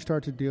 how did you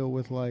start to deal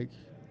with, like,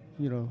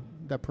 you know,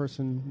 that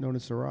person known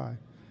as Sarai?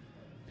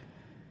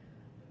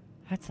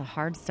 That's the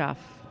hard stuff.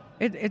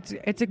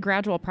 It's a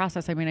gradual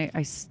process. I mean,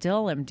 I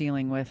still am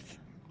dealing with.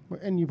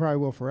 And you probably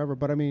will forever.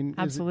 But I mean,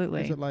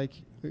 absolutely. Is it like,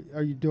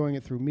 are you doing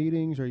it through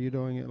meetings? Are you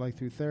doing it like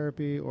through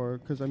therapy? Or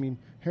because I mean,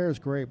 hair is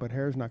great, but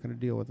hair is not going to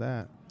deal with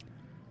that.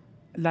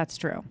 That's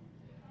true.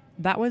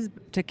 That was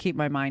to keep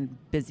my mind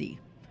busy.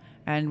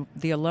 And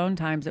the alone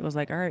times, it was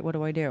like, all right, what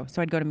do I do?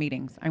 So I'd go to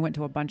meetings. I went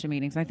to a bunch of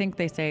meetings. I think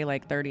they say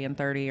like 30 and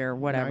 30 or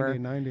whatever. 90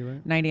 and 90,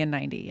 right? 90 and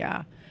 90,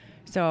 yeah.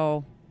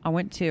 So I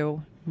went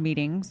to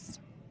meetings,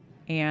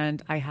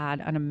 and I had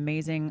an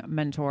amazing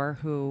mentor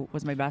who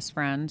was my best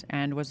friend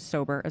and was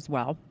sober as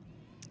well.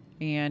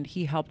 And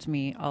he helped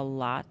me a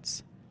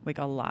lot, like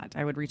a lot.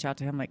 I would reach out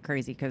to him like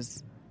crazy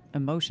because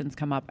emotions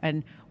come up.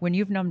 And when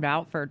you've numbed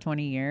out for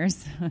 20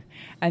 years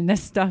and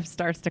this stuff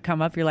starts to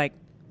come up, you're like,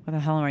 what the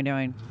hell am I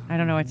doing? I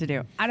don't know what to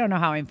do. I don't know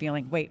how I'm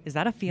feeling. Wait, is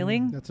that a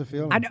feeling? That's a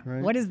feeling,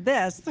 right? What is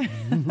this?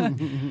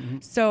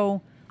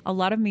 So a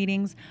lot of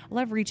meetings, a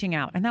lot of reaching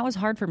out. And that was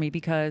hard for me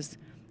because,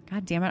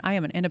 God damn it, I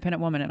am an independent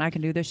woman and I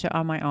can do this shit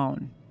on my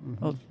own.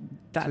 Well,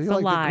 that's So you're a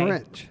like lie. the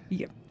Grinch.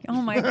 Yeah.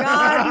 Oh my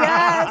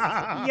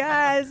God,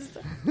 yes,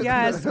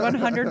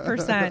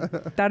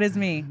 100%. That is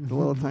me. The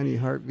little tiny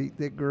heartbeat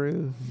that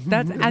grew.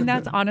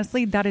 That's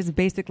honestly, that is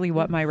basically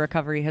what my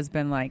recovery has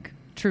been like.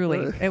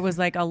 Truly. It was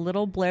like a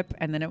little blip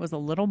and then it was a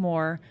little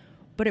more,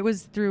 but it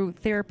was through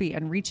therapy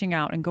and reaching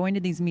out and going to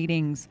these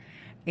meetings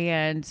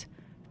and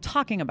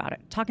talking about it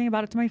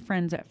to my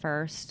friends at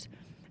first,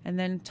 and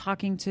then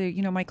talking to,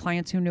 you know, my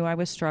clients who knew I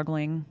was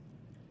struggling.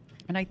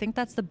 And I think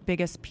that's the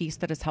biggest piece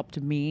that has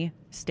helped me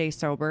stay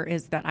sober,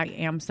 is that I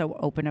am so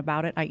open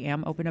about it. I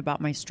am open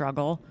about my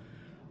struggle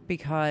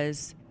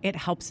because it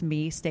helps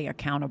me stay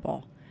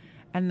accountable.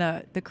 And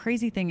the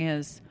crazy thing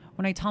is,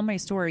 when I tell my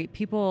story,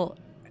 people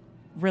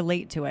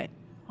relate to it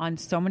on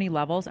so many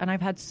levels. And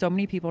I've had so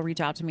many people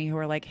reach out to me who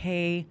are like,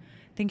 hey,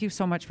 thank you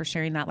so much for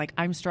sharing that. Like,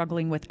 I'm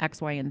struggling with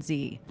X, Y, and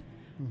Z.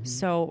 Mm-hmm.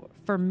 So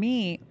for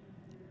me,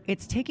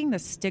 it's taking the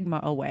stigma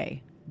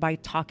away by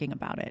talking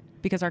about it,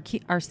 because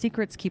our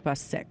secrets keep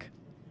us sick.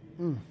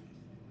 I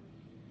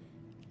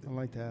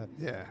like that.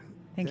 Yeah.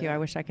 Thank you. I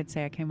wish I could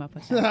say I came up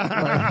with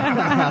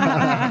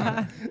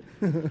that.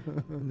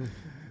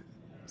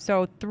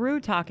 So through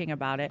talking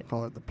about it.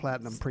 Call it the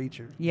platinum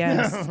preacher.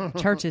 Yes.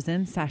 Church is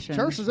in session.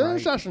 Church is in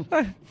session.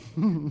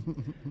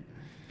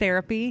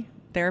 Therapy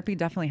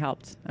definitely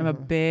helped. I'm a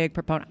big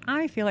proponent.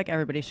 I feel like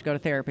everybody should go to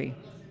therapy.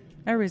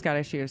 Everybody's got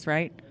issues,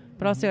 right?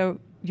 but also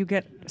you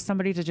get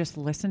somebody to just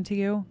listen to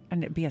you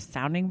and it be a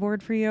sounding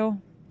board for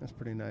you. That's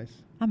pretty nice.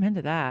 I'm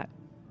into that.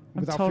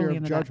 I'm Without totally fear of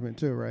into judgment,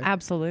 too, right?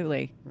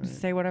 Absolutely. Right.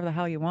 Just say whatever the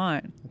hell you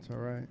want. That's all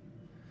right.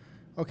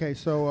 Okay,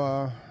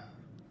 so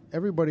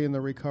everybody in the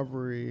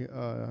recovery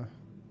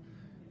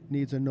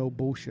needs a no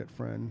bullshit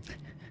friend.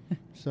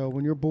 So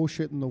when you're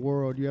bullshitting the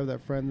world, you have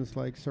that friend that's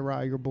like,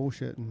 Sarai, you're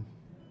bullshitting.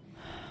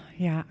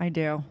 Yeah, I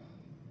do.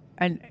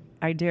 And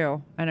I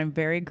do. And I'm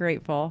very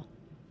grateful.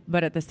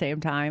 But at the same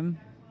time,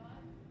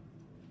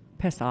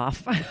 piss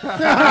off.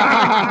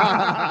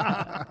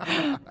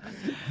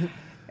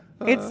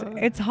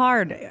 It's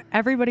hard.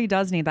 Everybody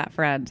does need that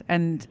friend.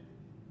 And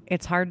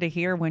it's hard to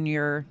hear when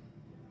you're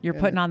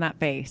putting on that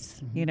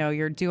face. You know,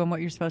 you're doing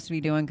what you're supposed to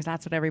be doing because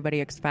that's what everybody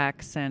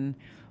expects.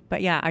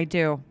 But yeah, I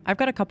do. I've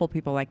got a couple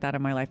people like that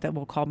in my life that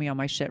will call me on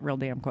my shit real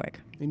damn quick.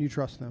 And you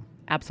trust them?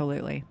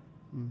 Absolutely.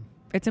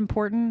 It's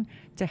important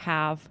to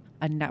have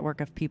a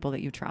network of people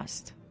that you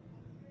trust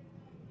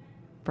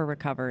for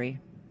recovery.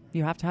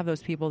 You have to have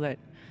those people that,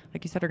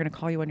 like you said, are going to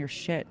call you on your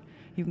shit.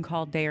 You can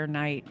call day or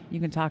night. You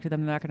can talk to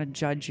them. They're not going to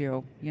judge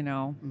you, you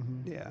know?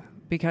 Yeah.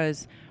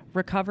 Because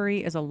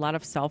recovery is a lot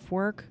of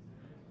self-work,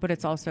 but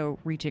it's also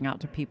reaching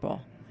out to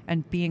people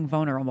and being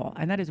vulnerable.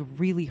 And that is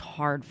really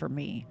hard for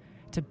me,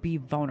 to be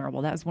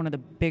vulnerable. That is one of the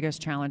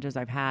biggest challenges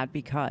I've had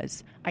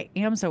because I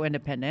am so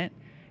independent.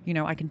 You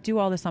know, I can do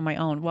all this on my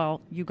own. Well,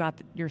 you got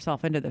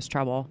yourself into this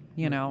trouble,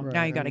 you know, Right.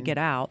 now you got to get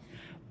out.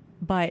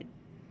 But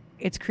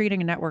it's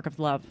creating a network of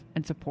love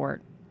and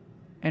support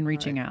and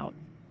reaching out.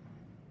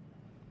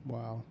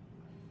 Wow.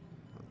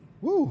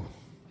 Woo.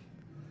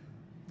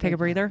 Take a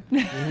breather.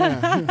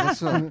 Yeah.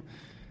 That's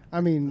I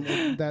mean,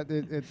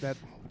 that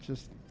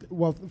just,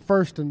 well,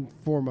 first and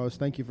foremost,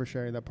 thank you for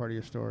sharing that part of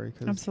your story.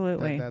 'Cause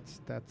Absolutely.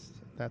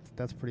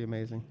 That's pretty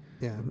amazing.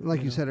 Yeah,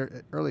 like you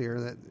said earlier,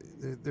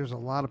 that there's a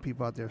lot of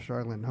people out there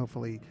struggling.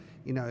 Hopefully,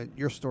 you know,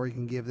 your story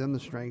can give them the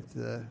strength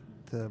to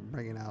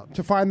bring it out.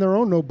 To find their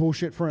own no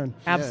bullshit friend.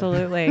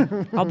 Absolutely.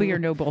 I'll be your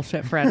no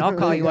bullshit friend. I'll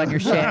call you on your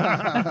shit.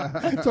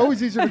 It's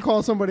always easier to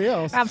call somebody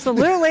else.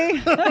 Absolutely.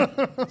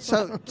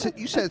 So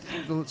you said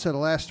the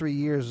last 3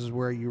 years is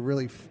where you're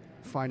really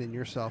finding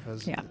yourself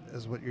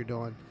as what you're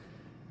doing.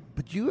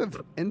 But you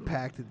have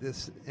impacted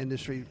this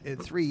industry in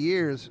 3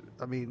 years.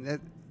 I mean,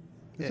 It's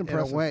in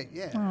impressive. a way,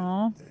 yeah.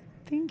 Aw,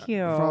 thank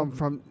you.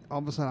 From all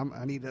of a sudden,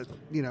 I need to,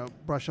 you know,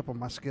 brush up on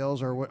my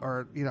skills,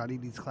 or you know, I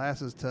need these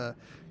classes to.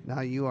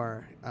 Now you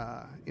are,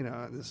 you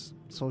know, this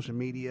social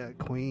media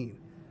queen.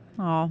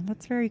 Oh,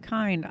 that's very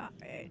kind.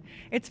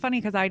 It's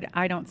funny because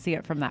I don't see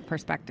it from that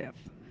perspective.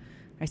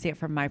 I see it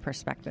from my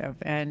perspective,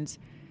 and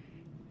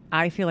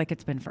I feel like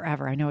it's been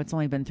forever. I know it's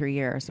only been 3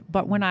 years,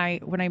 but when I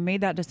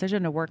made that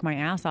decision to work my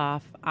ass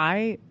off,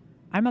 I'm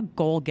a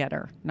goal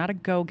getter, not a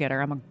go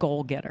getter. I'm a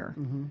goal getter.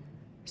 Mm-hmm.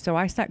 So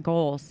I set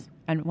goals,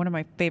 and one of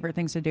my favorite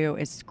things to do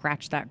is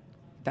scratch that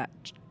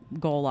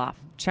goal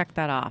off, check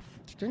that off.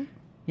 Interesting.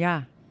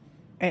 Yeah.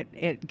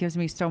 It gives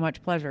me so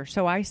much pleasure.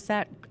 So I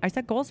set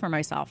goals for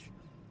myself,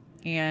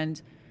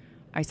 and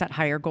I set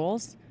higher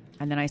goals,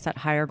 and then I set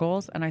higher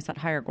goals, and I set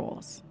higher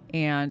goals.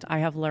 And I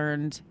have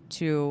learned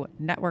to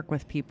network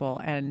with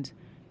people, and,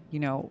 you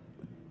know,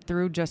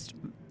 through just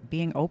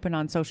being open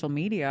on social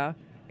media,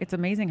 it's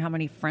amazing how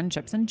many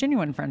friendships and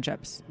genuine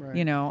friendships, Right.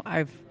 you know,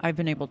 I've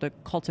been able to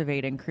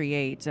cultivate and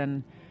create,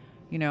 and,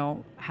 you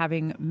know,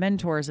 having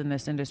mentors in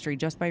this industry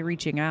just by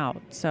reaching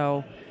out.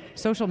 So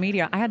social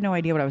media, I had no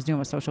idea what I was doing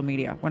with social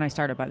media when I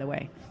started, by the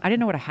way. I didn't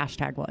know what a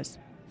hashtag was.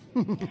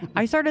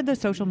 I started the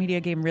social media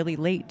game really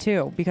late,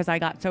 too, because I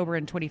got sober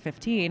in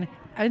 2015.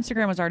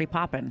 Instagram was already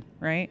popping,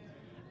 right?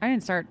 I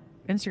didn't start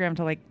Instagram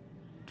until like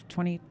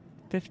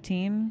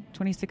 2015,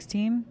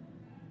 2016.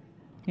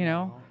 You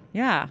know?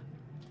 Yeah.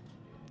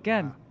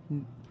 Again,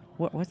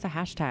 what's the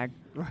hashtag?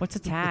 What's a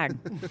tag?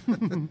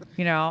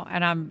 You know,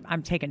 and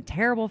I'm taking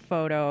terrible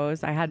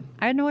photos. I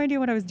had no idea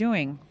what I was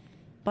doing,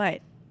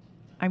 but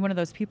I'm one of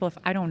those people, if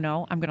I don't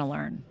know, I'm going to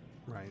learn.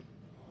 Right.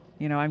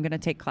 You know, I'm going to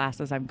take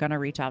classes. I'm going to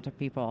reach out to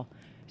people.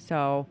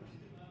 So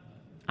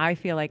I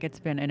feel like it's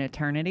been an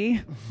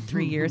eternity.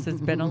 3 years has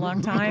been a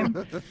long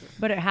time,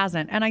 but it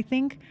hasn't. And I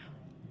think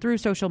through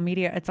social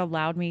media, it's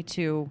allowed me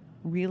to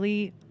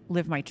really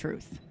live my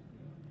truth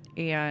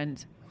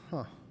and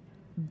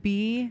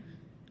be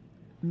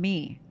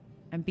me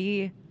and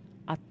be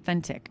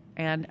authentic.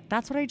 And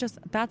that's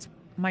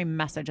my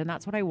message. And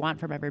that's what I want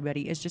from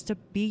everybody, is just to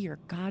be your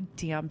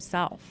goddamn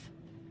self.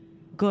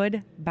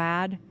 Good,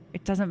 bad,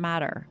 it doesn't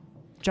matter.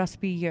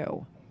 Just be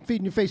you.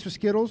 Feeding your face with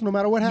Skittles, no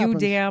matter what happens. You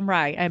damn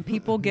right. And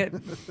people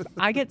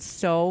I get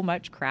so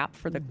much crap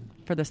for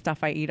the stuff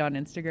I eat on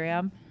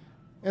Instagram.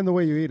 And the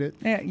way you eat it.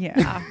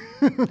 Yeah.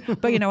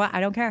 But you know what?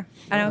 I don't care.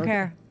 I don't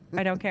care.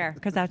 I don't care,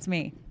 because that's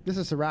me. This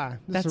is Sarai.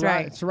 That's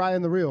Sarai. right. Sarai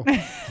and the Real.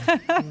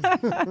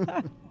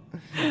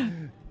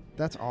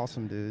 That's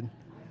awesome, dude.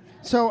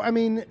 So, I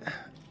mean,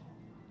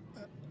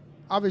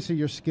 obviously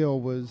your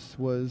skill was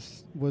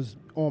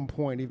on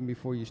point even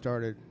before you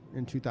started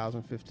in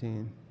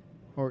 2015.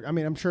 Or, I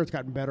mean, I'm sure it's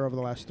gotten better over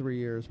the last 3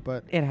 years,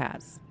 but It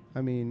has.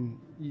 I mean,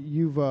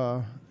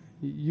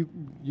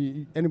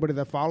 anybody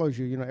that follows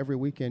you, every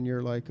weekend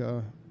you're like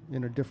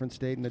in a different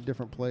state, in a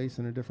different place,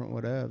 in a different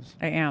whatevs.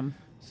 I am.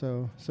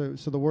 So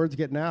the word's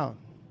getting out.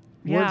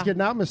 Yeah. Word's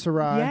getting out, Miss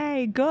Sarai.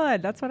 Yay,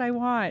 good. That's what I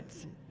want.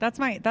 That's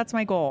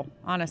my goal,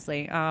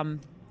 honestly.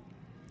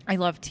 I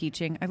love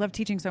teaching. I love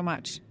teaching so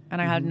much.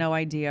 And I had no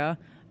idea.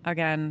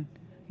 Again,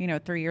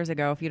 3 years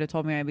ago, if you'd have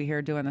told me I'd be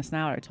here doing this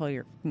now, I'd told you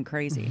you're fucking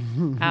crazy.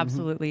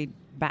 Absolutely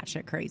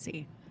batshit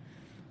crazy.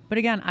 But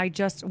again,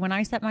 when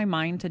I set my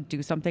mind to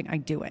do something, I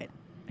do it.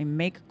 I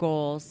make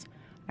goals.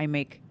 I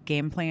make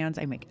game plans.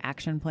 I make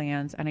action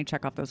plans. And I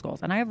check off those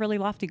goals. And I have really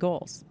lofty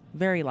goals.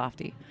 Very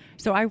lofty.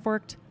 So I've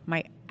worked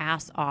my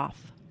ass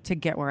off to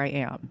get where I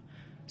am.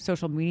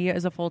 Social media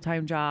is a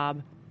full-time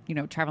job.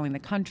 Traveling the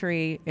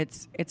country.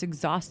 It's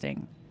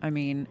exhausting. I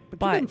mean,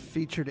 but you've been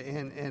featured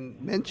and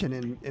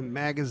mentioned in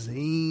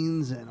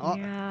magazines and all.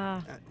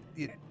 Yeah.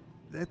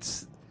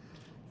 That's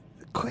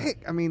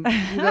quick. I mean,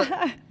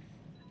 I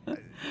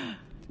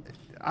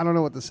don't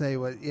know what to say,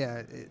 but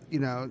yeah,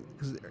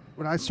 because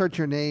when I search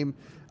your name,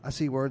 I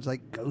see words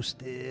like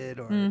ghosted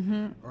or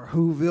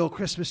Whoville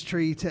Christmas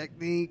tree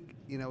technique,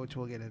 which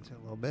we'll get into a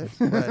little bit,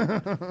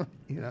 but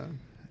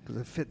because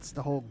it fits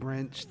the whole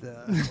Grinch.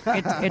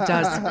 It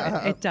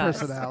does. It does.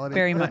 Personality.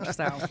 Very much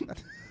so.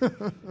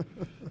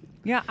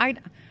 Yeah, I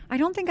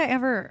don't think I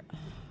ever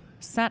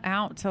set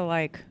out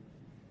to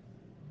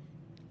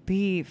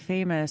be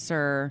famous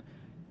or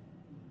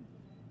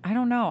I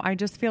don't know. I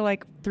just feel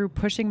like through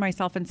pushing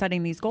myself and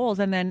setting these goals,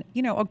 and then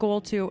a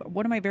goal to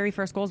one of my very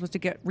first goals was to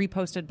get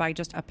reposted by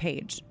just a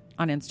page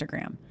on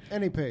Instagram.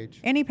 Any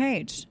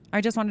page.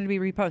 I just wanted to be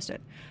reposted.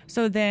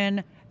 So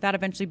then that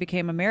eventually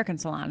became American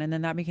Salon, and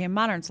then that became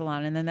Modern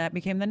Salon, and then that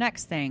became the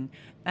next thing.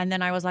 And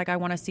then I was like, I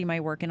want to see my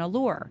work in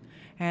Allure.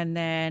 And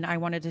then I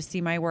wanted to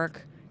see my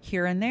work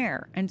here and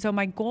there. And so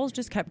my goals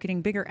just kept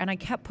getting bigger, and I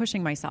kept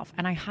pushing myself.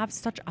 And I have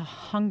such a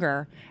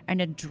hunger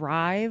and a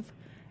drive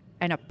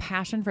and a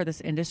passion for this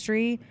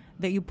industry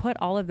that you put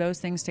all of those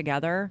things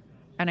together,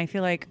 and I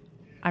feel like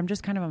I'm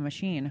just kind of a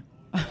machine.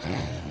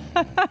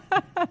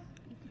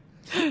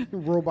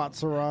 Robot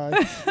Sarai.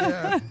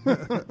 Yeah.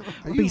 Are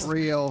you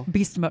real?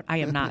 Beast mode. I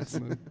am not.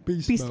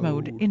 Beast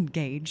mode.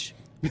 Engage.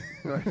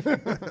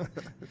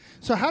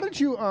 So how did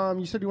you?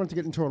 You said you wanted to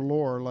get into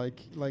Allure.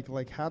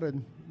 Like how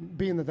did?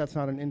 Being that that's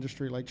not an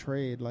industry like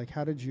trade. Like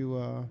how did you?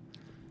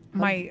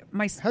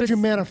 How did you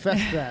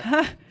manifest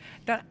that?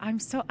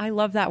 I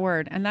love that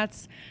word, and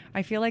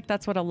I feel like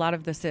that's what a lot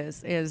of this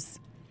is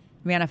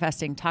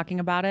manifesting, talking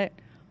about it,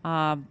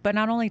 but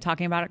not only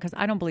talking about it, because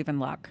I don't believe in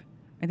luck.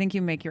 I think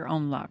you make your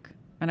own luck,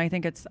 and I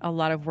think it's a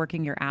lot of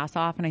working your ass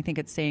off, and I think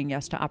it's saying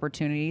yes to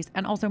opportunities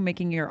and also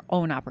making your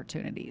own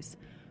opportunities.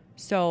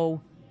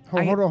 So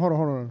hold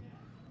on.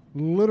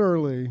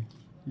 Literally,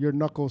 your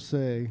knuckles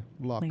say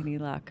luck. Lady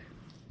Luck.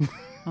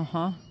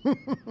 Uh-huh.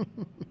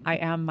 I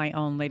am my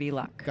own Lady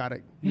Luck. Got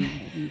it.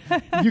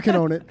 You can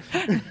own it.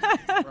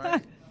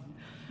 Right.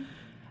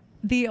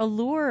 The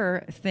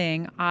Allure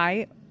thing,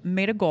 I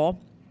made a goal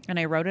and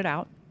I wrote it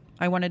out.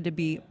 I wanted to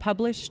be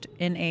published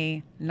in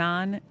a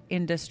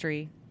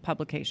non-industry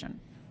publication.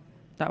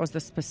 That was the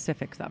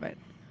specifics of it.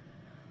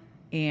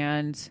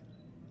 And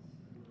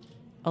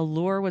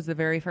Allure was the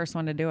very first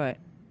one to do it.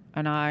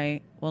 And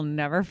I will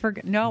never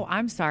forget. No,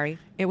 I'm sorry.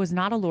 It was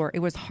not Allure. It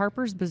was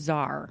Harper's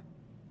Bazaar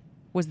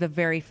was the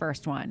very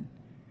first one.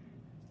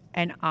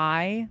 And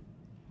I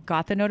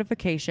got the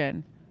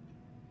notification,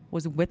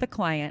 was with a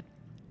client,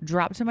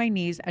 dropped to my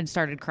knees and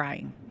started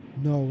crying.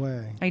 No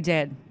way. I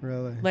did.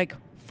 Really? Like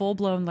full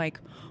blown,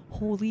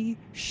 holy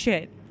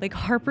shit. Like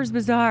Harper's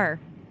Bazaar.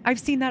 I've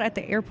seen that at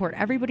the airport.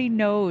 Everybody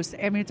knows.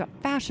 I mean, it's a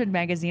fashion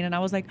magazine. And I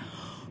was like,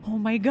 oh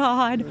my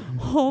God,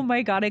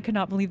 I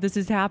cannot believe this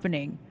is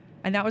happening.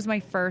 And that was my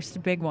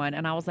first big one.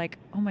 And I was like,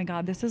 oh my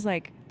God, this is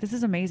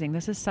amazing.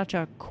 This is such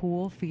a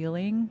cool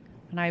feeling.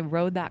 And I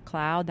rode that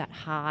cloud, that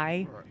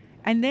high. Right.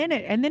 And then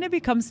it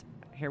becomes,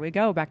 here we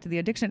go, back to the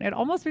addiction. It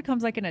almost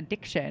becomes like an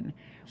addiction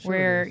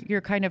where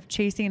you're kind of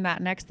chasing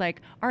that next, all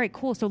right,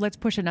 cool. So let's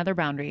push another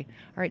boundary.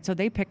 All right. So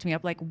they picked me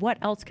up. What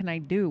else can I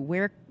do?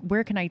 Where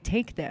can I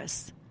take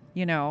this,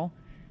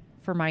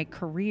 for my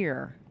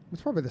career?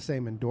 It's probably the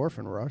same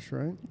endorphin rush,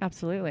 right?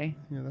 Absolutely.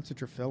 Yeah. That's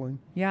what you're feeling.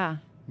 Yeah.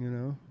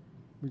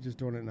 We're just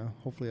doing it in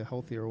hopefully a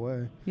healthier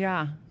way.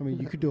 Yeah. I mean,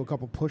 you could do a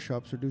couple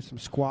push-ups or do some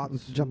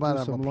squats. Jump out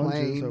of a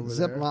plane,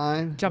 zip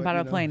line. Jump out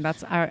of a plane.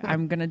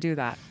 I'm going to do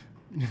that.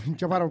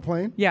 Jump out of a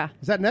plane? Yeah.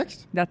 Is that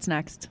next? That's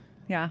next.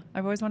 Yeah.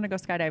 I've always wanted to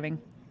go skydiving.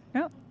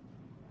 Yeah.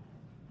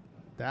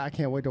 I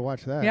can't wait to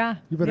watch that. Yeah.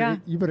 You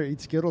better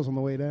eat Skittles on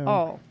the way down.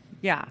 Oh,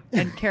 yeah.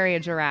 And carry a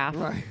giraffe.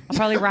 Right. I'll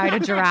probably ride a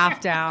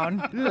giraffe down.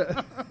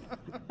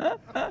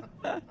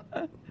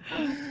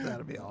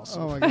 That'd be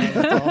awesome. Oh my God,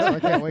 that's awesome. I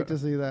can't wait to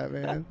see that,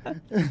 man.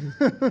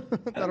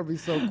 That'll be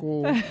so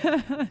cool. Is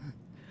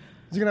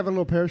he gonna have a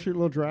little parachute, a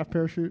little giraffe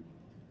parachute?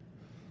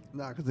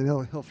 No, because then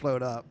he'll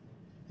float up.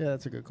 Yeah,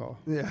 that's a good call.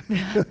 Yeah.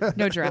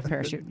 No giraffe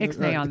parachute.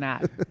 Ixnay on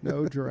that.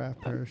 No giraffe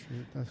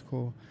parachute. That's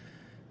cool.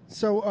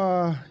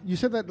 So you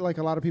said that like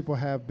a lot of people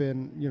have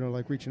been,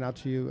 like reaching out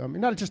to you. I mean,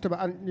 not just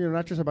about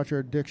your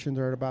addictions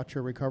or about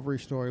your recovery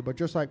story, but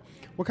just like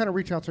what kind of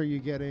reach outs are you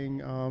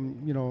getting,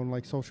 on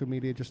like social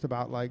media, just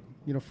about like,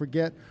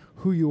 forget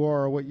who you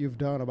are or what you've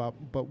done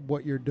but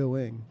what you're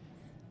doing.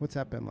 What's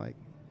that been like?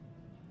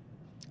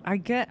 I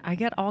get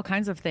all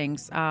kinds of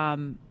things.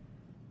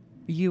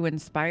 You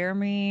inspire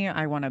me.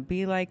 I want to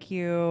be like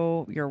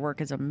you. Your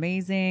work is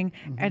amazing.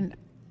 Mm-hmm. And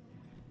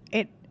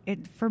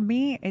it for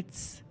me,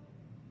 it's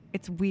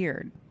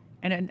weird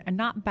and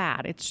not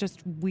bad. It's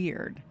just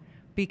weird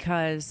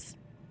because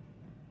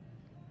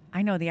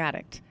I know the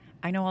addict.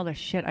 I know all the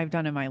shit I've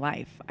done in my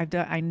life.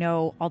 I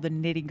know all the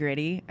nitty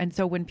gritty. And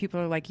so when people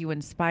are like, you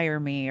inspire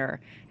me and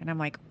I'm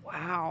like,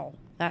 wow,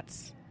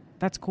 that's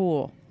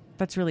cool.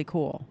 That's really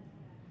cool.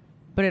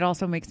 But it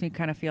also makes me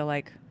kind of feel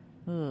like,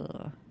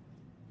 ugh.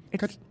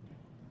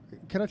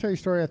 Can I tell you a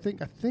story? I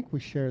think we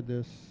shared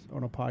this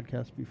on a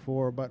podcast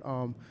before, but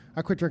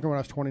I quit drinking when I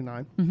was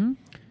 29. Mm-hmm.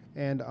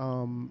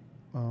 And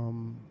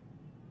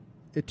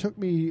it took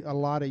me a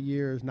lot of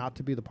years not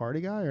to be the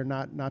party guy or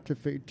not to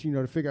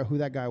to figure out who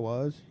that guy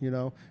was,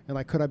 and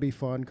like could I be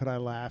fun, could I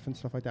laugh and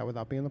stuff like that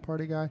without being the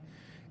party guy.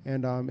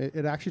 And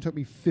it actually took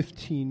me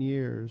 15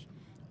 years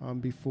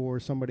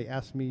before somebody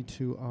asked me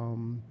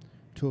to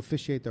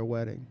officiate their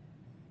wedding.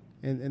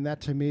 And that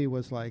to me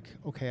was like,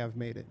 okay, I've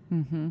made it,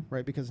 mm-hmm.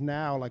 right? Because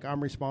now, like,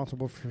 I'm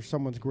responsible for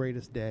someone's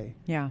greatest day.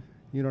 Yeah.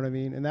 You know what I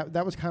mean? And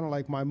that was kind of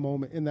like my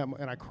moment in that,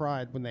 and I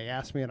cried when they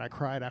asked me, and I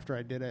cried after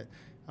I did it,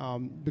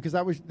 because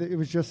that was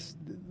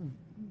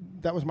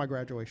my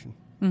graduation.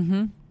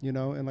 Mm-hmm.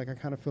 And like I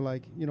kind of feel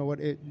like, you know what,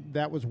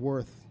 that was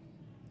worth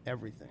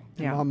everything.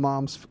 Yeah. My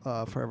mom's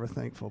forever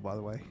thankful, by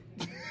the way.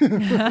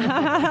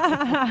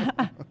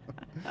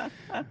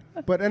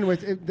 But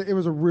anyways, it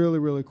was a really,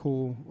 really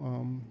cool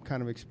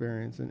kind of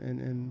experience,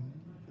 and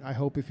I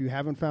hope if you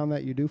haven't found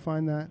that, you do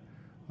find that.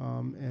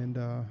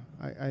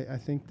 I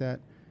think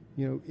that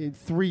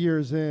 3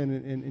 years in,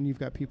 and you've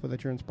got people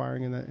that you're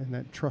inspiring and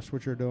that trust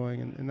what you're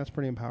doing, and that's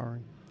pretty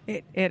empowering.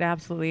 It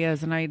absolutely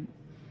is, and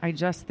I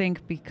just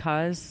think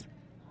because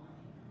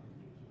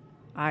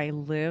I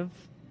live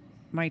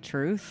my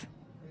truth,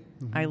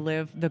 mm-hmm. I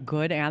live the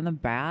good and the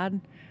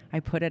bad. I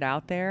put it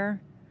out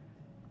there.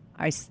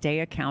 I stay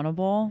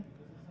accountable.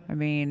 I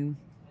mean,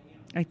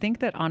 I think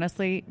that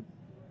honestly,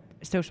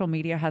 social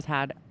media has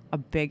had a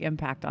big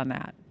impact on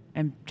that.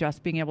 And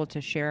just being able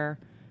to share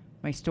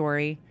my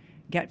story,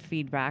 get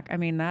feedback. I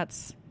mean,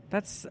 it's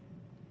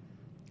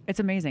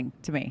amazing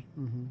to me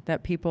mm-hmm.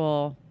 that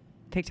people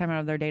take time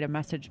out of their day to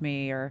message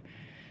me or,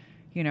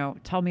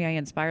 tell me I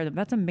inspire them.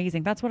 That's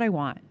amazing. That's what I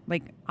want.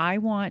 Like, I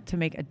want to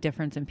make a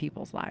difference in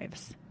people's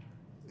lives.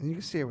 And you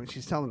can see it when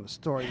she's telling the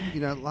story.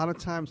 A lot of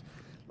times,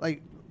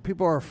 like,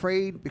 people are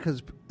afraid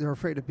because they're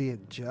afraid of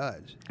being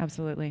judged.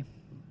 Absolutely.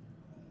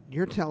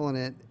 You're telling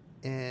it,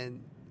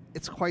 and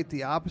it's quite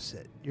the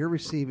opposite. You're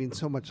receiving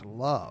so much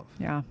love.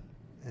 Yeah.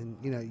 And,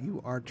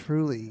 you are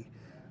truly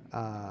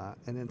an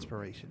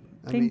inspiration.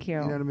 Thank you.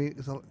 You know what I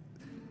mean? So,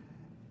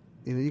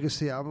 you can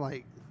see, I'm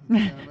like,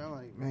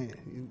 man,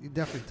 you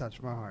definitely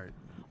touched my heart.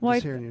 Well,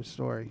 just hearing your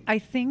story. I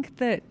think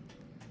that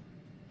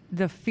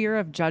the fear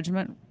of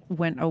judgment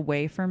went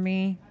away from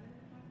me.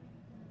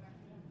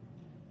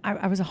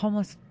 I was a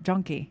homeless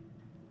junkie.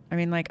 I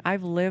mean, like,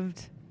 I've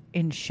lived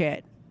in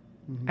shit.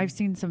 Mm-hmm. I've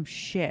seen some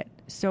shit.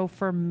 So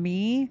for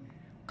me,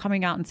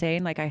 coming out and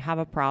saying, like, I have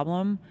a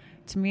problem,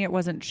 to me, it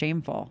wasn't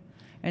shameful.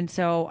 And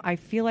so I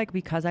feel like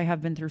because I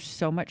have been through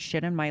so much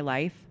shit in my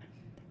life,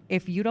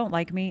 if you don't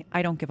like me,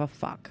 I don't give a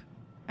fuck.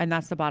 And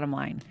that's the bottom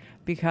line.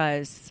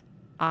 Because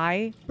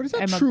But is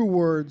that true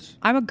words?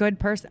 I'm a good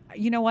person.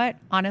 You know what?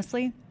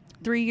 Honestly,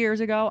 3 years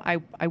ago,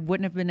 I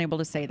wouldn't have been able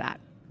to say that.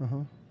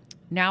 Uh-huh.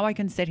 Now I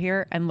can sit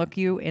here and look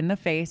you in the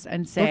face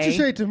and say... Don't you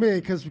say it to me,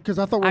 because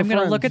I thought we were I'm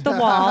going to look at the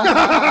wall,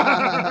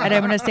 and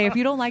I'm going to say, if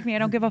you don't like me, I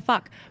don't give a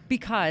fuck.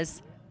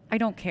 Because I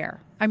don't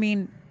care. I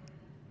mean,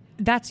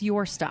 that's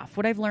your stuff.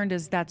 What I've learned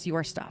is that's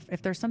your stuff.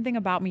 If there's something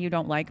about me you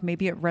don't like,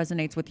 maybe it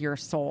resonates with your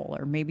soul,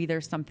 or maybe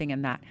there's something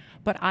in that.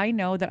 But I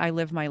know that I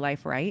live my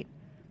life right.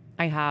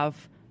 I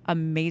have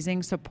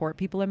amazing support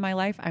people in my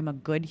life. I'm a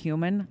good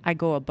human. I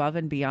go above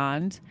and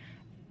beyond.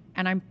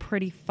 And I'm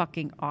pretty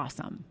fucking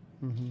awesome.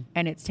 Mm-hmm.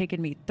 And it's taken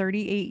me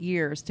 38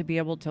 years to be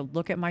able to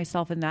look at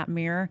myself in that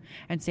mirror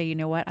and say, you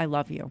know what? I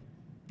love you.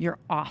 You're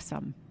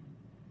awesome.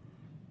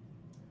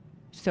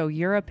 So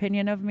your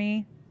opinion of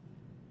me,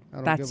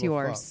 that's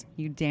yours.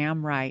 You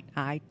damn right.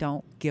 I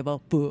don't give a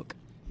fuck.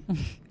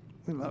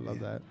 I love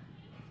that.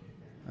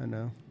 I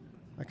know.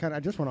 I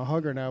just want to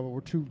hug her now,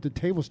 but the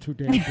table's too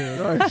damn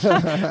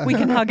big. We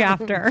can hug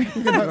after.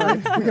 We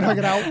can hug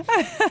it out.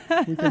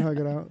 We can hug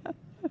it out.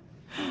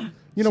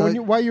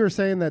 While you were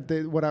saying that,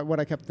 what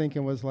I kept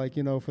thinking was like,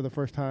 for the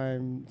first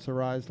time,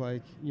 Sarai's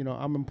like,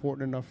 I'm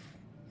important enough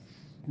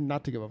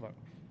not to give a fuck.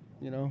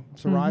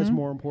 Sarai's mm-hmm.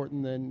 more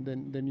important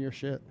than your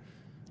shit.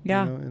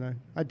 Yeah. And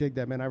I dig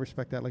that, man. I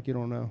respect that like you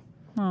don't know.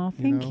 Oh,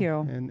 thank you.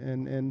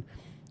 And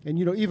And,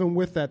 you know, even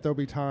with that, there'll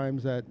be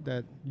times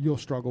that you'll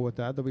struggle with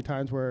that. There'll be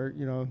times where,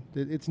 you know,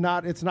 it's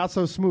not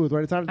so smooth,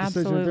 right? It's not a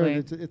decision.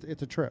 Absolutely.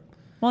 It's a trip.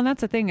 Well, and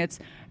that's the thing. It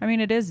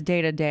is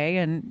day to day.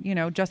 And, you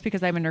know, just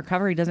because I'm in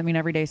recovery doesn't mean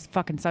every day's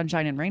fucking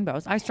sunshine and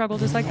rainbows. I struggle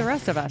just like the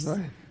rest of us. Right.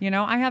 You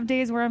know, I have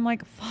days where I'm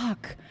like,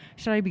 fuck,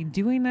 should I be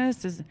doing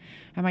this?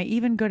 Am I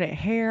even good at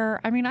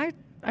hair? I mean,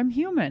 I'm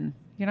human.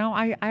 You know,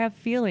 I have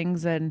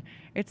feelings, and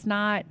it's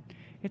not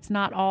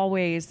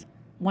always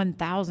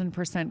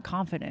 1,000%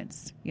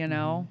 confidence. You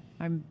know,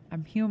 I'm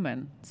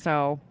human.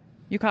 So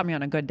you caught me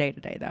on a good day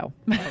today, though.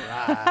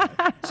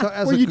 So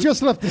as Well, you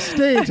just left the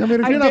stage. I mean,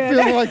 if you're not did.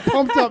 feeling like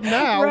pumped up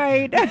now.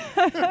 Right.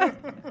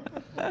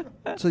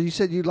 so you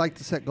said you'd like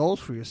to set goals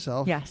for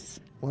yourself. Yes.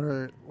 What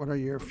are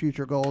your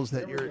future goals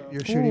that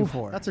you're shooting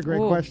for? That's a great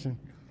Ooh. question.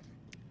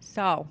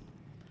 So,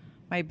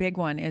 my big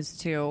one is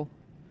to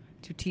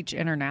teach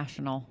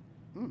international.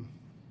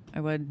 I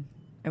would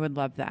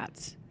love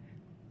that.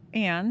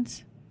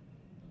 And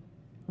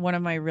one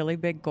of my really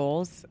big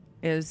goals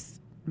is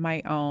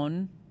my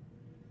own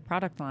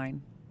product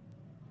line.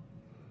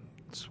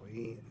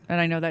 Sweet.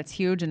 And I know that's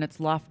huge and it's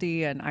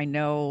lofty, and I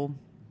know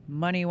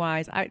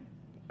money-wise,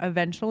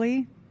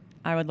 eventually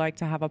I would like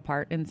to have a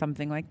part in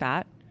something like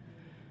that.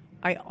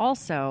 I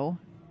also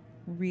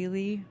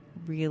really,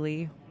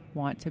 really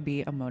want to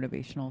be a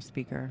motivational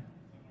speaker.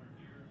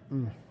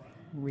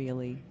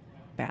 Really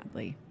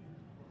badly.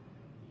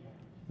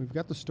 We've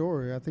got the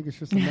story. I think it's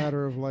just a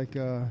matter of like,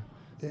 you know,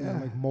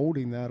 like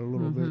molding that a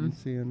little bit and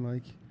seeing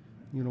like,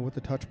 you know, what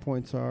the touch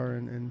points are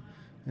and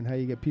how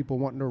you get people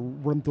wanting to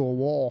run through a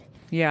wall.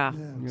 Yeah.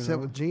 Yeah. Sit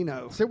with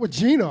Gino. Sit with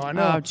Gino. I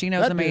know. Oh,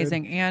 Gino's That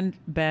amazing. And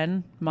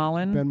Ben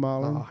Mullen. Ben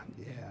Mullen. Oh,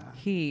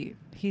 yeah.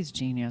 He's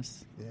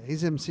genius. Yeah,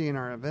 he's emceeing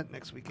our event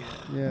next weekend.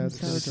 Yeah, I'm it's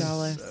so gonna-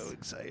 jealous. So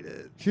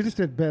excited. She just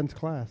did Ben's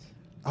class.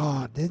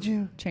 Oh, did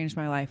you? Changed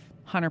my life.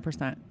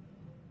 100%.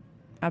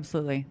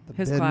 Absolutely. The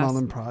His Ben class.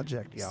 Mullen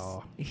Project,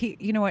 y'all.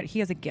 You know what? He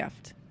has a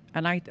gift.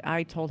 And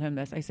I told him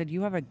this. I said,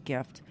 you have a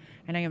gift,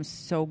 and I am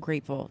so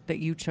grateful that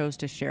you chose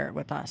to share it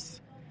with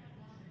us.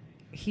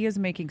 He is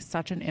making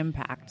such an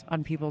impact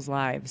on people's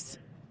lives.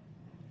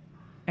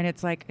 And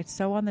it's like, it's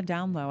so on the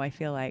down low, I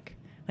feel like.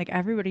 Like,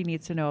 everybody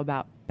needs to know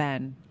about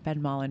Ben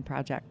Mullen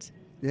Project.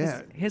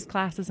 Yeah. His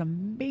class is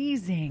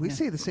amazing. We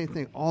say the same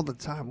thing all the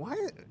time. Why?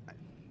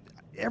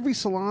 Every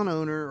salon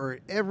owner or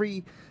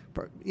every,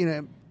 you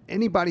know,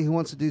 anybody who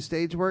wants to do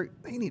stage work,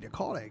 they need to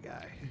call that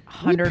guy.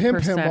 100%. We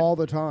pimp him all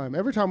the time.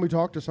 Every time we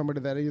talk to somebody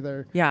that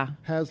either Yeah.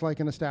 has like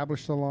an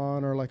established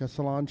salon or like a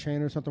salon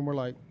chain or something, we're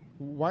like,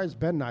 why is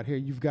Ben not here?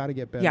 You've got to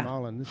get Ben Yeah.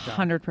 Mullen. This guy.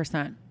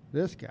 100%.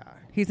 This guy.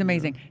 He's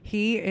amazing.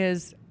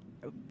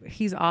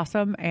 He's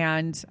awesome.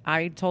 And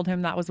I told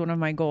him that was one of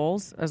my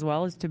goals as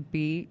well, is to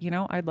be, you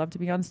know, I'd love to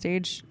be on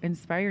stage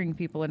inspiring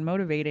people and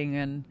motivating.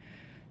 And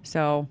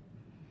so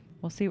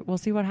we'll see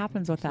what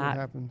happens with See what that.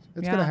 happens.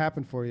 It's Yeah. going to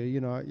happen for you.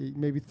 You know,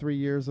 maybe 3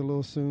 years a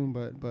little soon,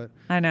 but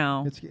I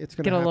know. it's going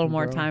to Get a little happen,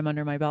 more bro. time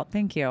under my belt.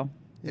 Thank you.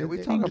 Yeah, we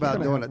It's talk about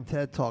gonna doing happen. a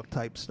TED Talk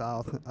type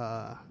style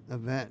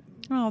event.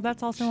 Oh,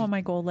 that's also on my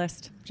goal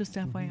list. Just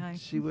FYI.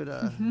 She would,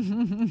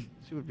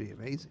 she would be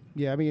amazing.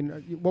 Yeah, I mean,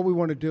 what we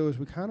want to do is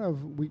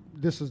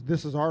this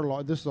is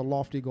a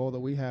lofty goal that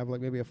we have,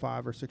 like maybe a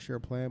 5 or 6 year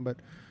plan, but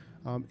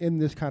in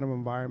this kind of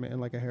environment, in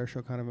like a hair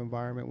show kind of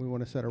environment, we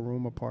want to set a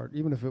room apart,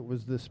 even if it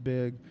was this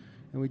big,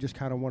 and we just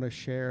kind of want to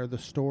share the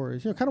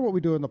stories, you know, kind of what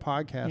we do in the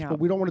podcast, Yeah. but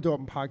we don't want to do it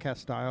in podcast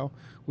style.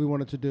 We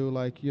wanted to do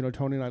like, you know,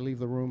 Tony and I leave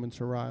the room and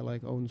Sarai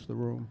like owns the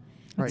room.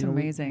 That's You know,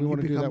 amazing. We You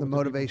want to do become that the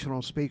with the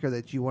motivational speaker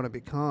that you want to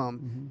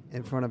become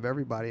in front of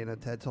everybody in a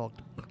TED Talk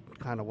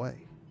kind of way.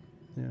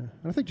 Yeah, and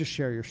I think just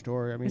share your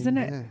story. I mean, Isn't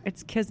it? yeah.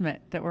 It's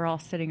kismet that we're all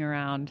sitting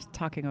around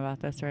talking about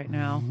this right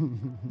now.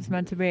 It's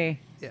meant to be.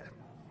 Yeah.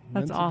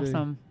 meant That's to be.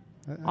 awesome.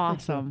 I think so.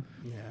 Awesome.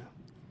 Yeah.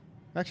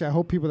 Actually, I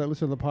hope people that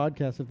listen to the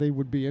podcast, if they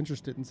would be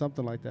interested in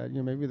something like that, you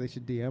know, maybe they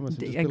should DM us and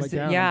just be like,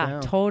 down, yeah, I'm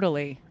down.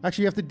 totally.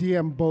 Actually, you have to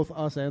DM both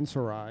us and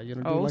Sarai. You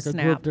know, do Oh, like snap.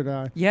 a group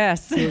deny.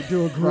 Yes. Do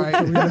a group Right.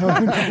 so we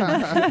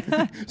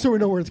know, so we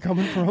know where it's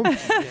coming from.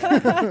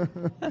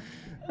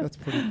 That's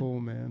pretty cool,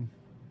 man.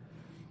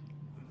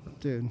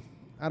 Dude,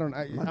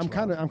 I'm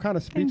kind of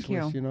Thank speechless.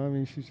 you. You know, I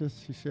mean, she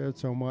shared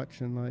so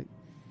much, and like,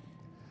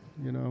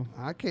 you know,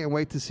 I can't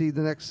wait to see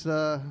the next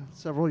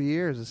several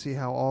years to see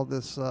how all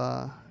this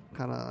kind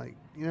of like,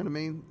 you know what I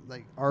mean?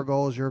 Like our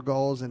goals, your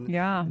goals, and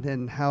Yeah.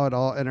 then how it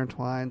all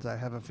intertwines. I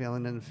have a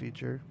feeling in the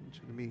future, it's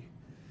going to be,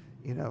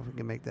 you know, if we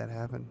can make that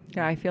happen.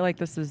 Yeah, I feel like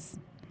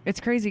it's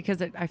crazy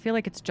because I feel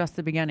like it's just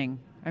the beginning.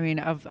 I mean,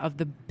 of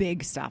the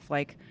big stuff.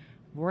 Like,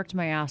 worked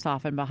my ass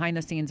off, and behind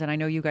the scenes, and I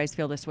know you guys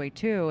feel this way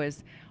too,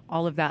 is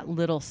all of that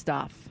little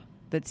stuff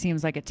that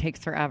seems like it takes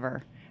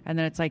forever. And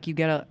then it's like you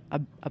get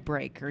a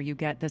break, or you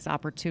get this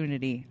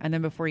opportunity. And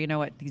then before you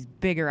know it, these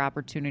bigger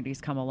opportunities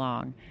come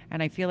along.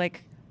 And I feel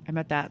like I'm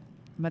at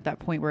that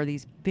point where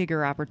these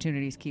bigger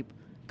opportunities keep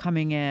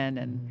coming in.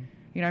 And,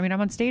 you know, I mean,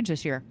 I'm on stage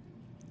this year.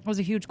 It was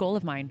a huge goal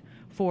of mine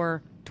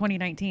for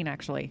 2019,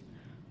 actually,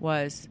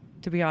 was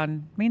to be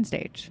on main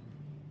stage.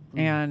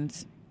 And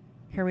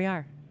here we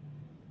are.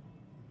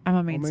 I'm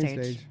on main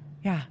stage.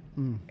 Yeah.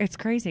 It's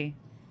crazy.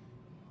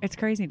 It's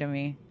crazy to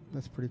me.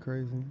 That's pretty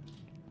crazy.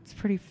 It's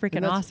pretty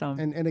freaking awesome.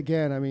 And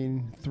again, I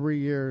mean, 3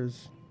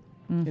 years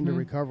into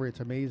recovery, it's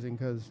amazing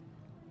because,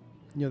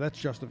 that's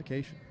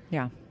justification.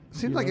 Yeah.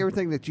 Seems like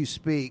everything that you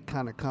speak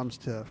kind of comes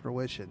to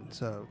fruition.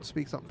 So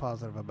speak something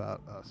positive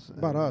about us.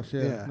 About us,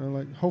 yeah.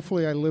 Like,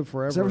 hopefully I live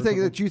forever. So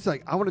everything that you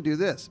think, I want to do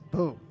this,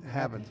 boom, it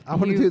happens. I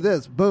want to do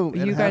this, boom,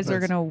 it You guys happens.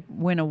 are going to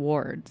win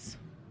awards.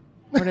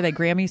 What are they,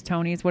 Grammys,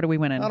 Tonys? What are we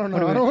winning? I don't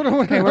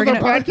know. Okay, we're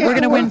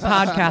gonna win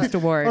podcast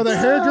awards. Oh, the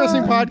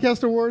hairdressing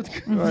podcast awards?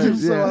 Right,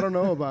 So yeah. I don't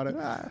know about it.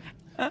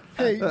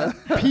 Hey,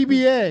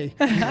 PBA.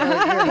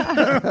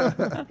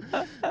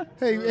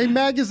 Hey,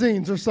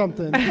 magazines or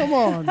something. Come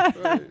on.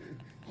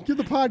 Give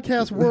the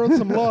podcast world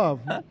some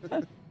love.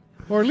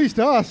 Or at least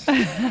us.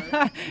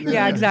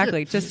 Yeah,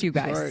 exactly. Just you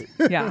guys.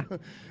 Yeah.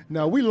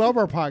 No, we love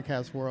our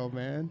podcast world,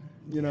 man.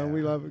 We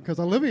love it. Because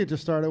Olivia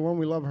just started one.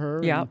 We love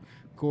her. Yeah. And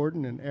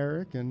Gordon and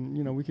Eric. And,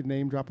 we could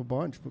name drop a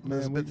bunch. But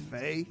man,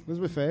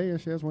 Elizabeth Faye. Yeah,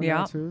 she has one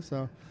now, too.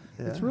 So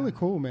it's really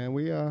cool, man.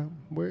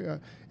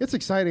 It's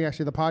exciting,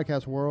 actually. The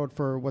podcast world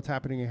for what's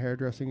happening in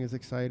hairdressing is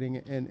exciting.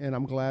 And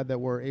I'm glad that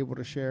we're able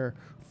to share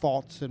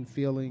thoughts and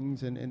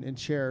feelings and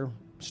share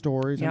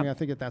stories. Yep. I mean, I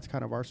think that's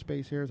kind of our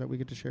space here is that we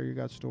get to share you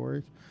guys'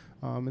 stories.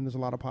 And there's a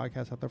lot of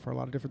podcasts out there for a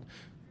lot of different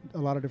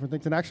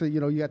things. And actually,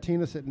 you got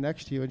Tina sitting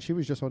next to you, and she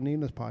was just on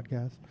Nina's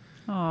podcast.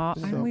 Aw,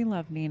 So we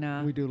love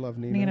Nina. We do love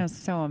Nina. Nina's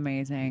so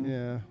amazing.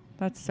 Yeah.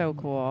 That's so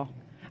cool.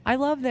 I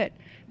love that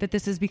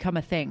this has become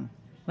a thing.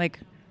 Like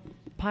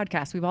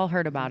podcasts, we've all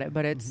heard about it,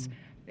 but it's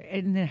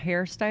in the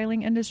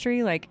hairstyling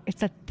industry, like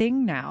it's a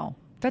thing now.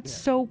 That's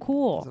so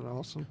cool. Isn't that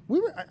awesome?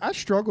 I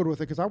struggled with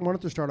it because I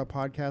wanted to start a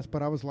podcast,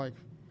 but I was like,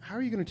 how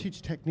are you going to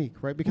teach technique,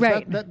 right?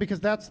 Because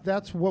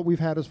that's what we've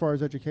had as far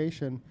as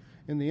education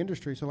in the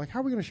industry. So, like, how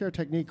are we going to share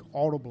technique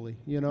audibly?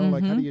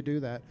 Like, how do you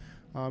do that?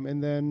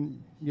 And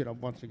then,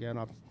 once again,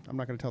 I'm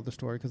not going to tell the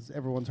story because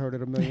everyone's heard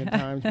it a million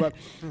times. But,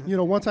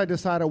 once I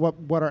decided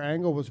what our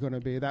angle was going to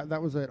be,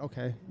 that was it.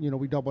 Okay,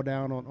 we double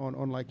down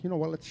on like,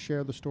 let's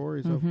share the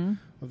stories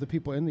of the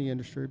people in the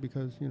industry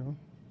because,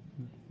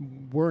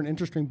 we're an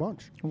interesting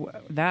bunch.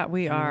 That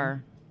we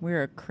are.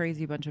 We're a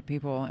crazy bunch of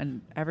people,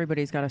 and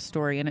everybody's got a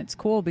story. And it's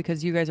cool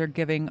because you guys are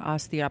giving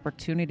us the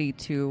opportunity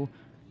to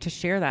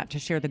share that, to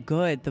share the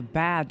good, the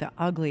bad, the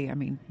ugly. I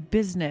mean,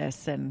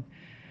 business and,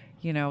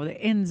 the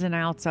ins and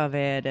outs of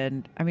it.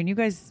 And, I mean, you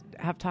guys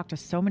have talked to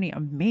so many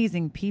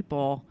amazing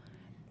people,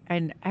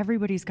 and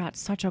everybody's got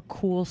such a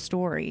cool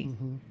story.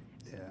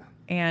 Yeah.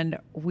 And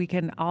we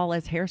can all,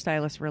 as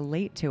hairstylists,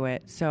 relate to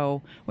it.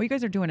 So what you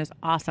guys are doing is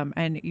awesome,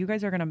 and you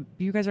guys are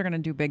gonna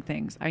do big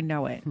things. I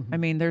know it. I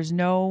mean, there's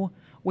no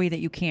way that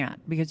you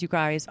can't because you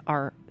guys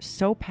are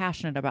so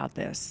passionate about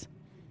this,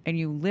 and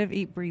you live,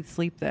 eat, breathe,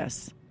 sleep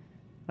this.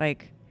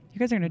 Like, you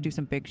guys are gonna do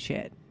some big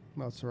shit.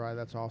 That's right.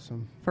 That's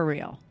awesome. For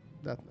real.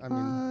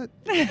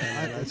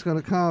 It's going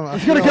to come.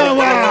 It's going to come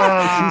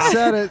on. She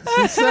said it.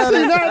 See,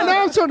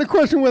 now I'm starting to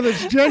question whether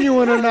it's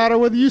genuine or not, or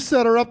whether you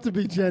set her up to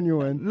be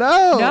genuine.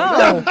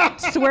 No.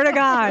 Swear to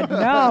God,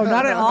 no,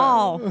 not at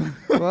all.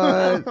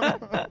 But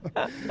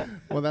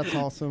Well, that's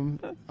awesome.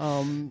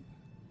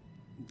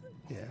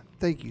 yeah,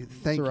 thank you.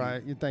 Thank you.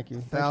 Right. Thank you.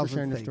 Thanks for Thousand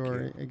sharing your thank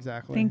story. you.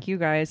 Exactly. Thank you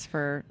guys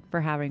for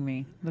having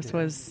me. This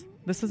was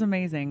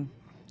amazing.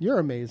 You're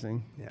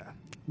amazing. Yeah.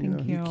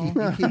 Thank you.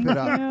 Keep it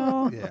up.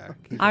 you. Yeah.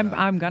 Keep it I'm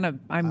up.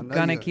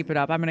 gonna keep it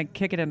up. I'm gonna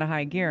kick it into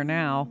high gear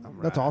now.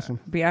 That's awesome.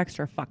 Be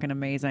extra fucking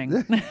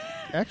amazing.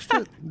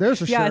 Extra.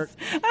 There's a Yes. shirt.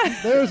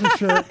 There's a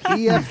shirt.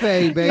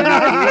 EFA, baby.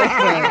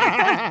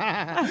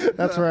 EFA.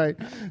 That's right.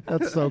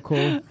 That's so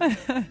cool.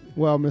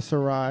 Well, Miss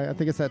Sarai, I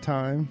think it's that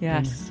time.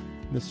 Yes.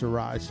 Miss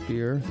Sarai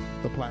Spear,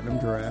 the Platinum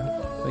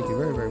Giraffe. Thank you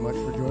very, very much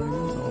for joining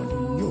us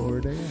on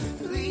your day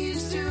out.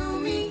 Please do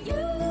me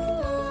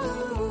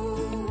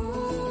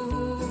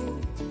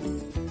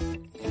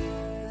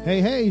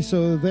Hey,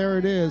 so there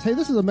it is. Hey,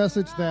 this is a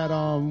message that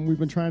we've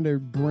been trying to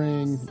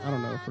bring, I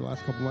don't know, for the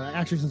last couple months,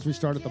 actually since we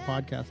started the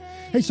podcast.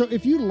 Hey, so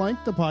if you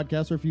like the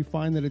podcast or if you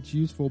find that it's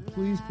useful,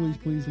 please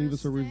leave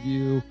us a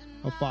review,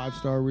 a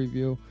 5-star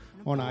review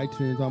on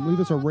iTunes.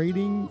 Leave us a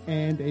rating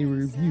and a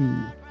review.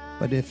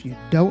 But if you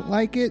don't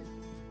like it,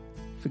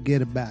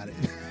 forget about it.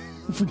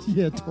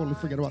 Yeah, totally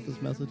forget about this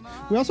message.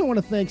 We also want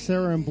to thank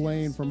Sarah and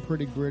Blaine from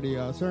Pretty Gritty.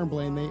 Sarah and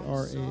Blaine, they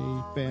are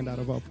a band out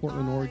of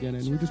Portland, Oregon,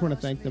 and we just want to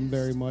thank them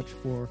very much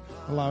for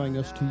allowing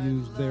us to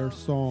use their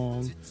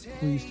song,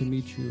 Pleased to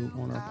Meet You,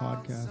 on our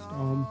podcast.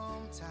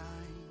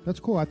 That's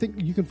cool. I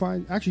think you can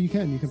find their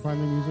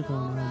music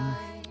on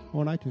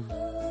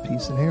iTunes.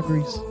 Peace and hair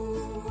grease.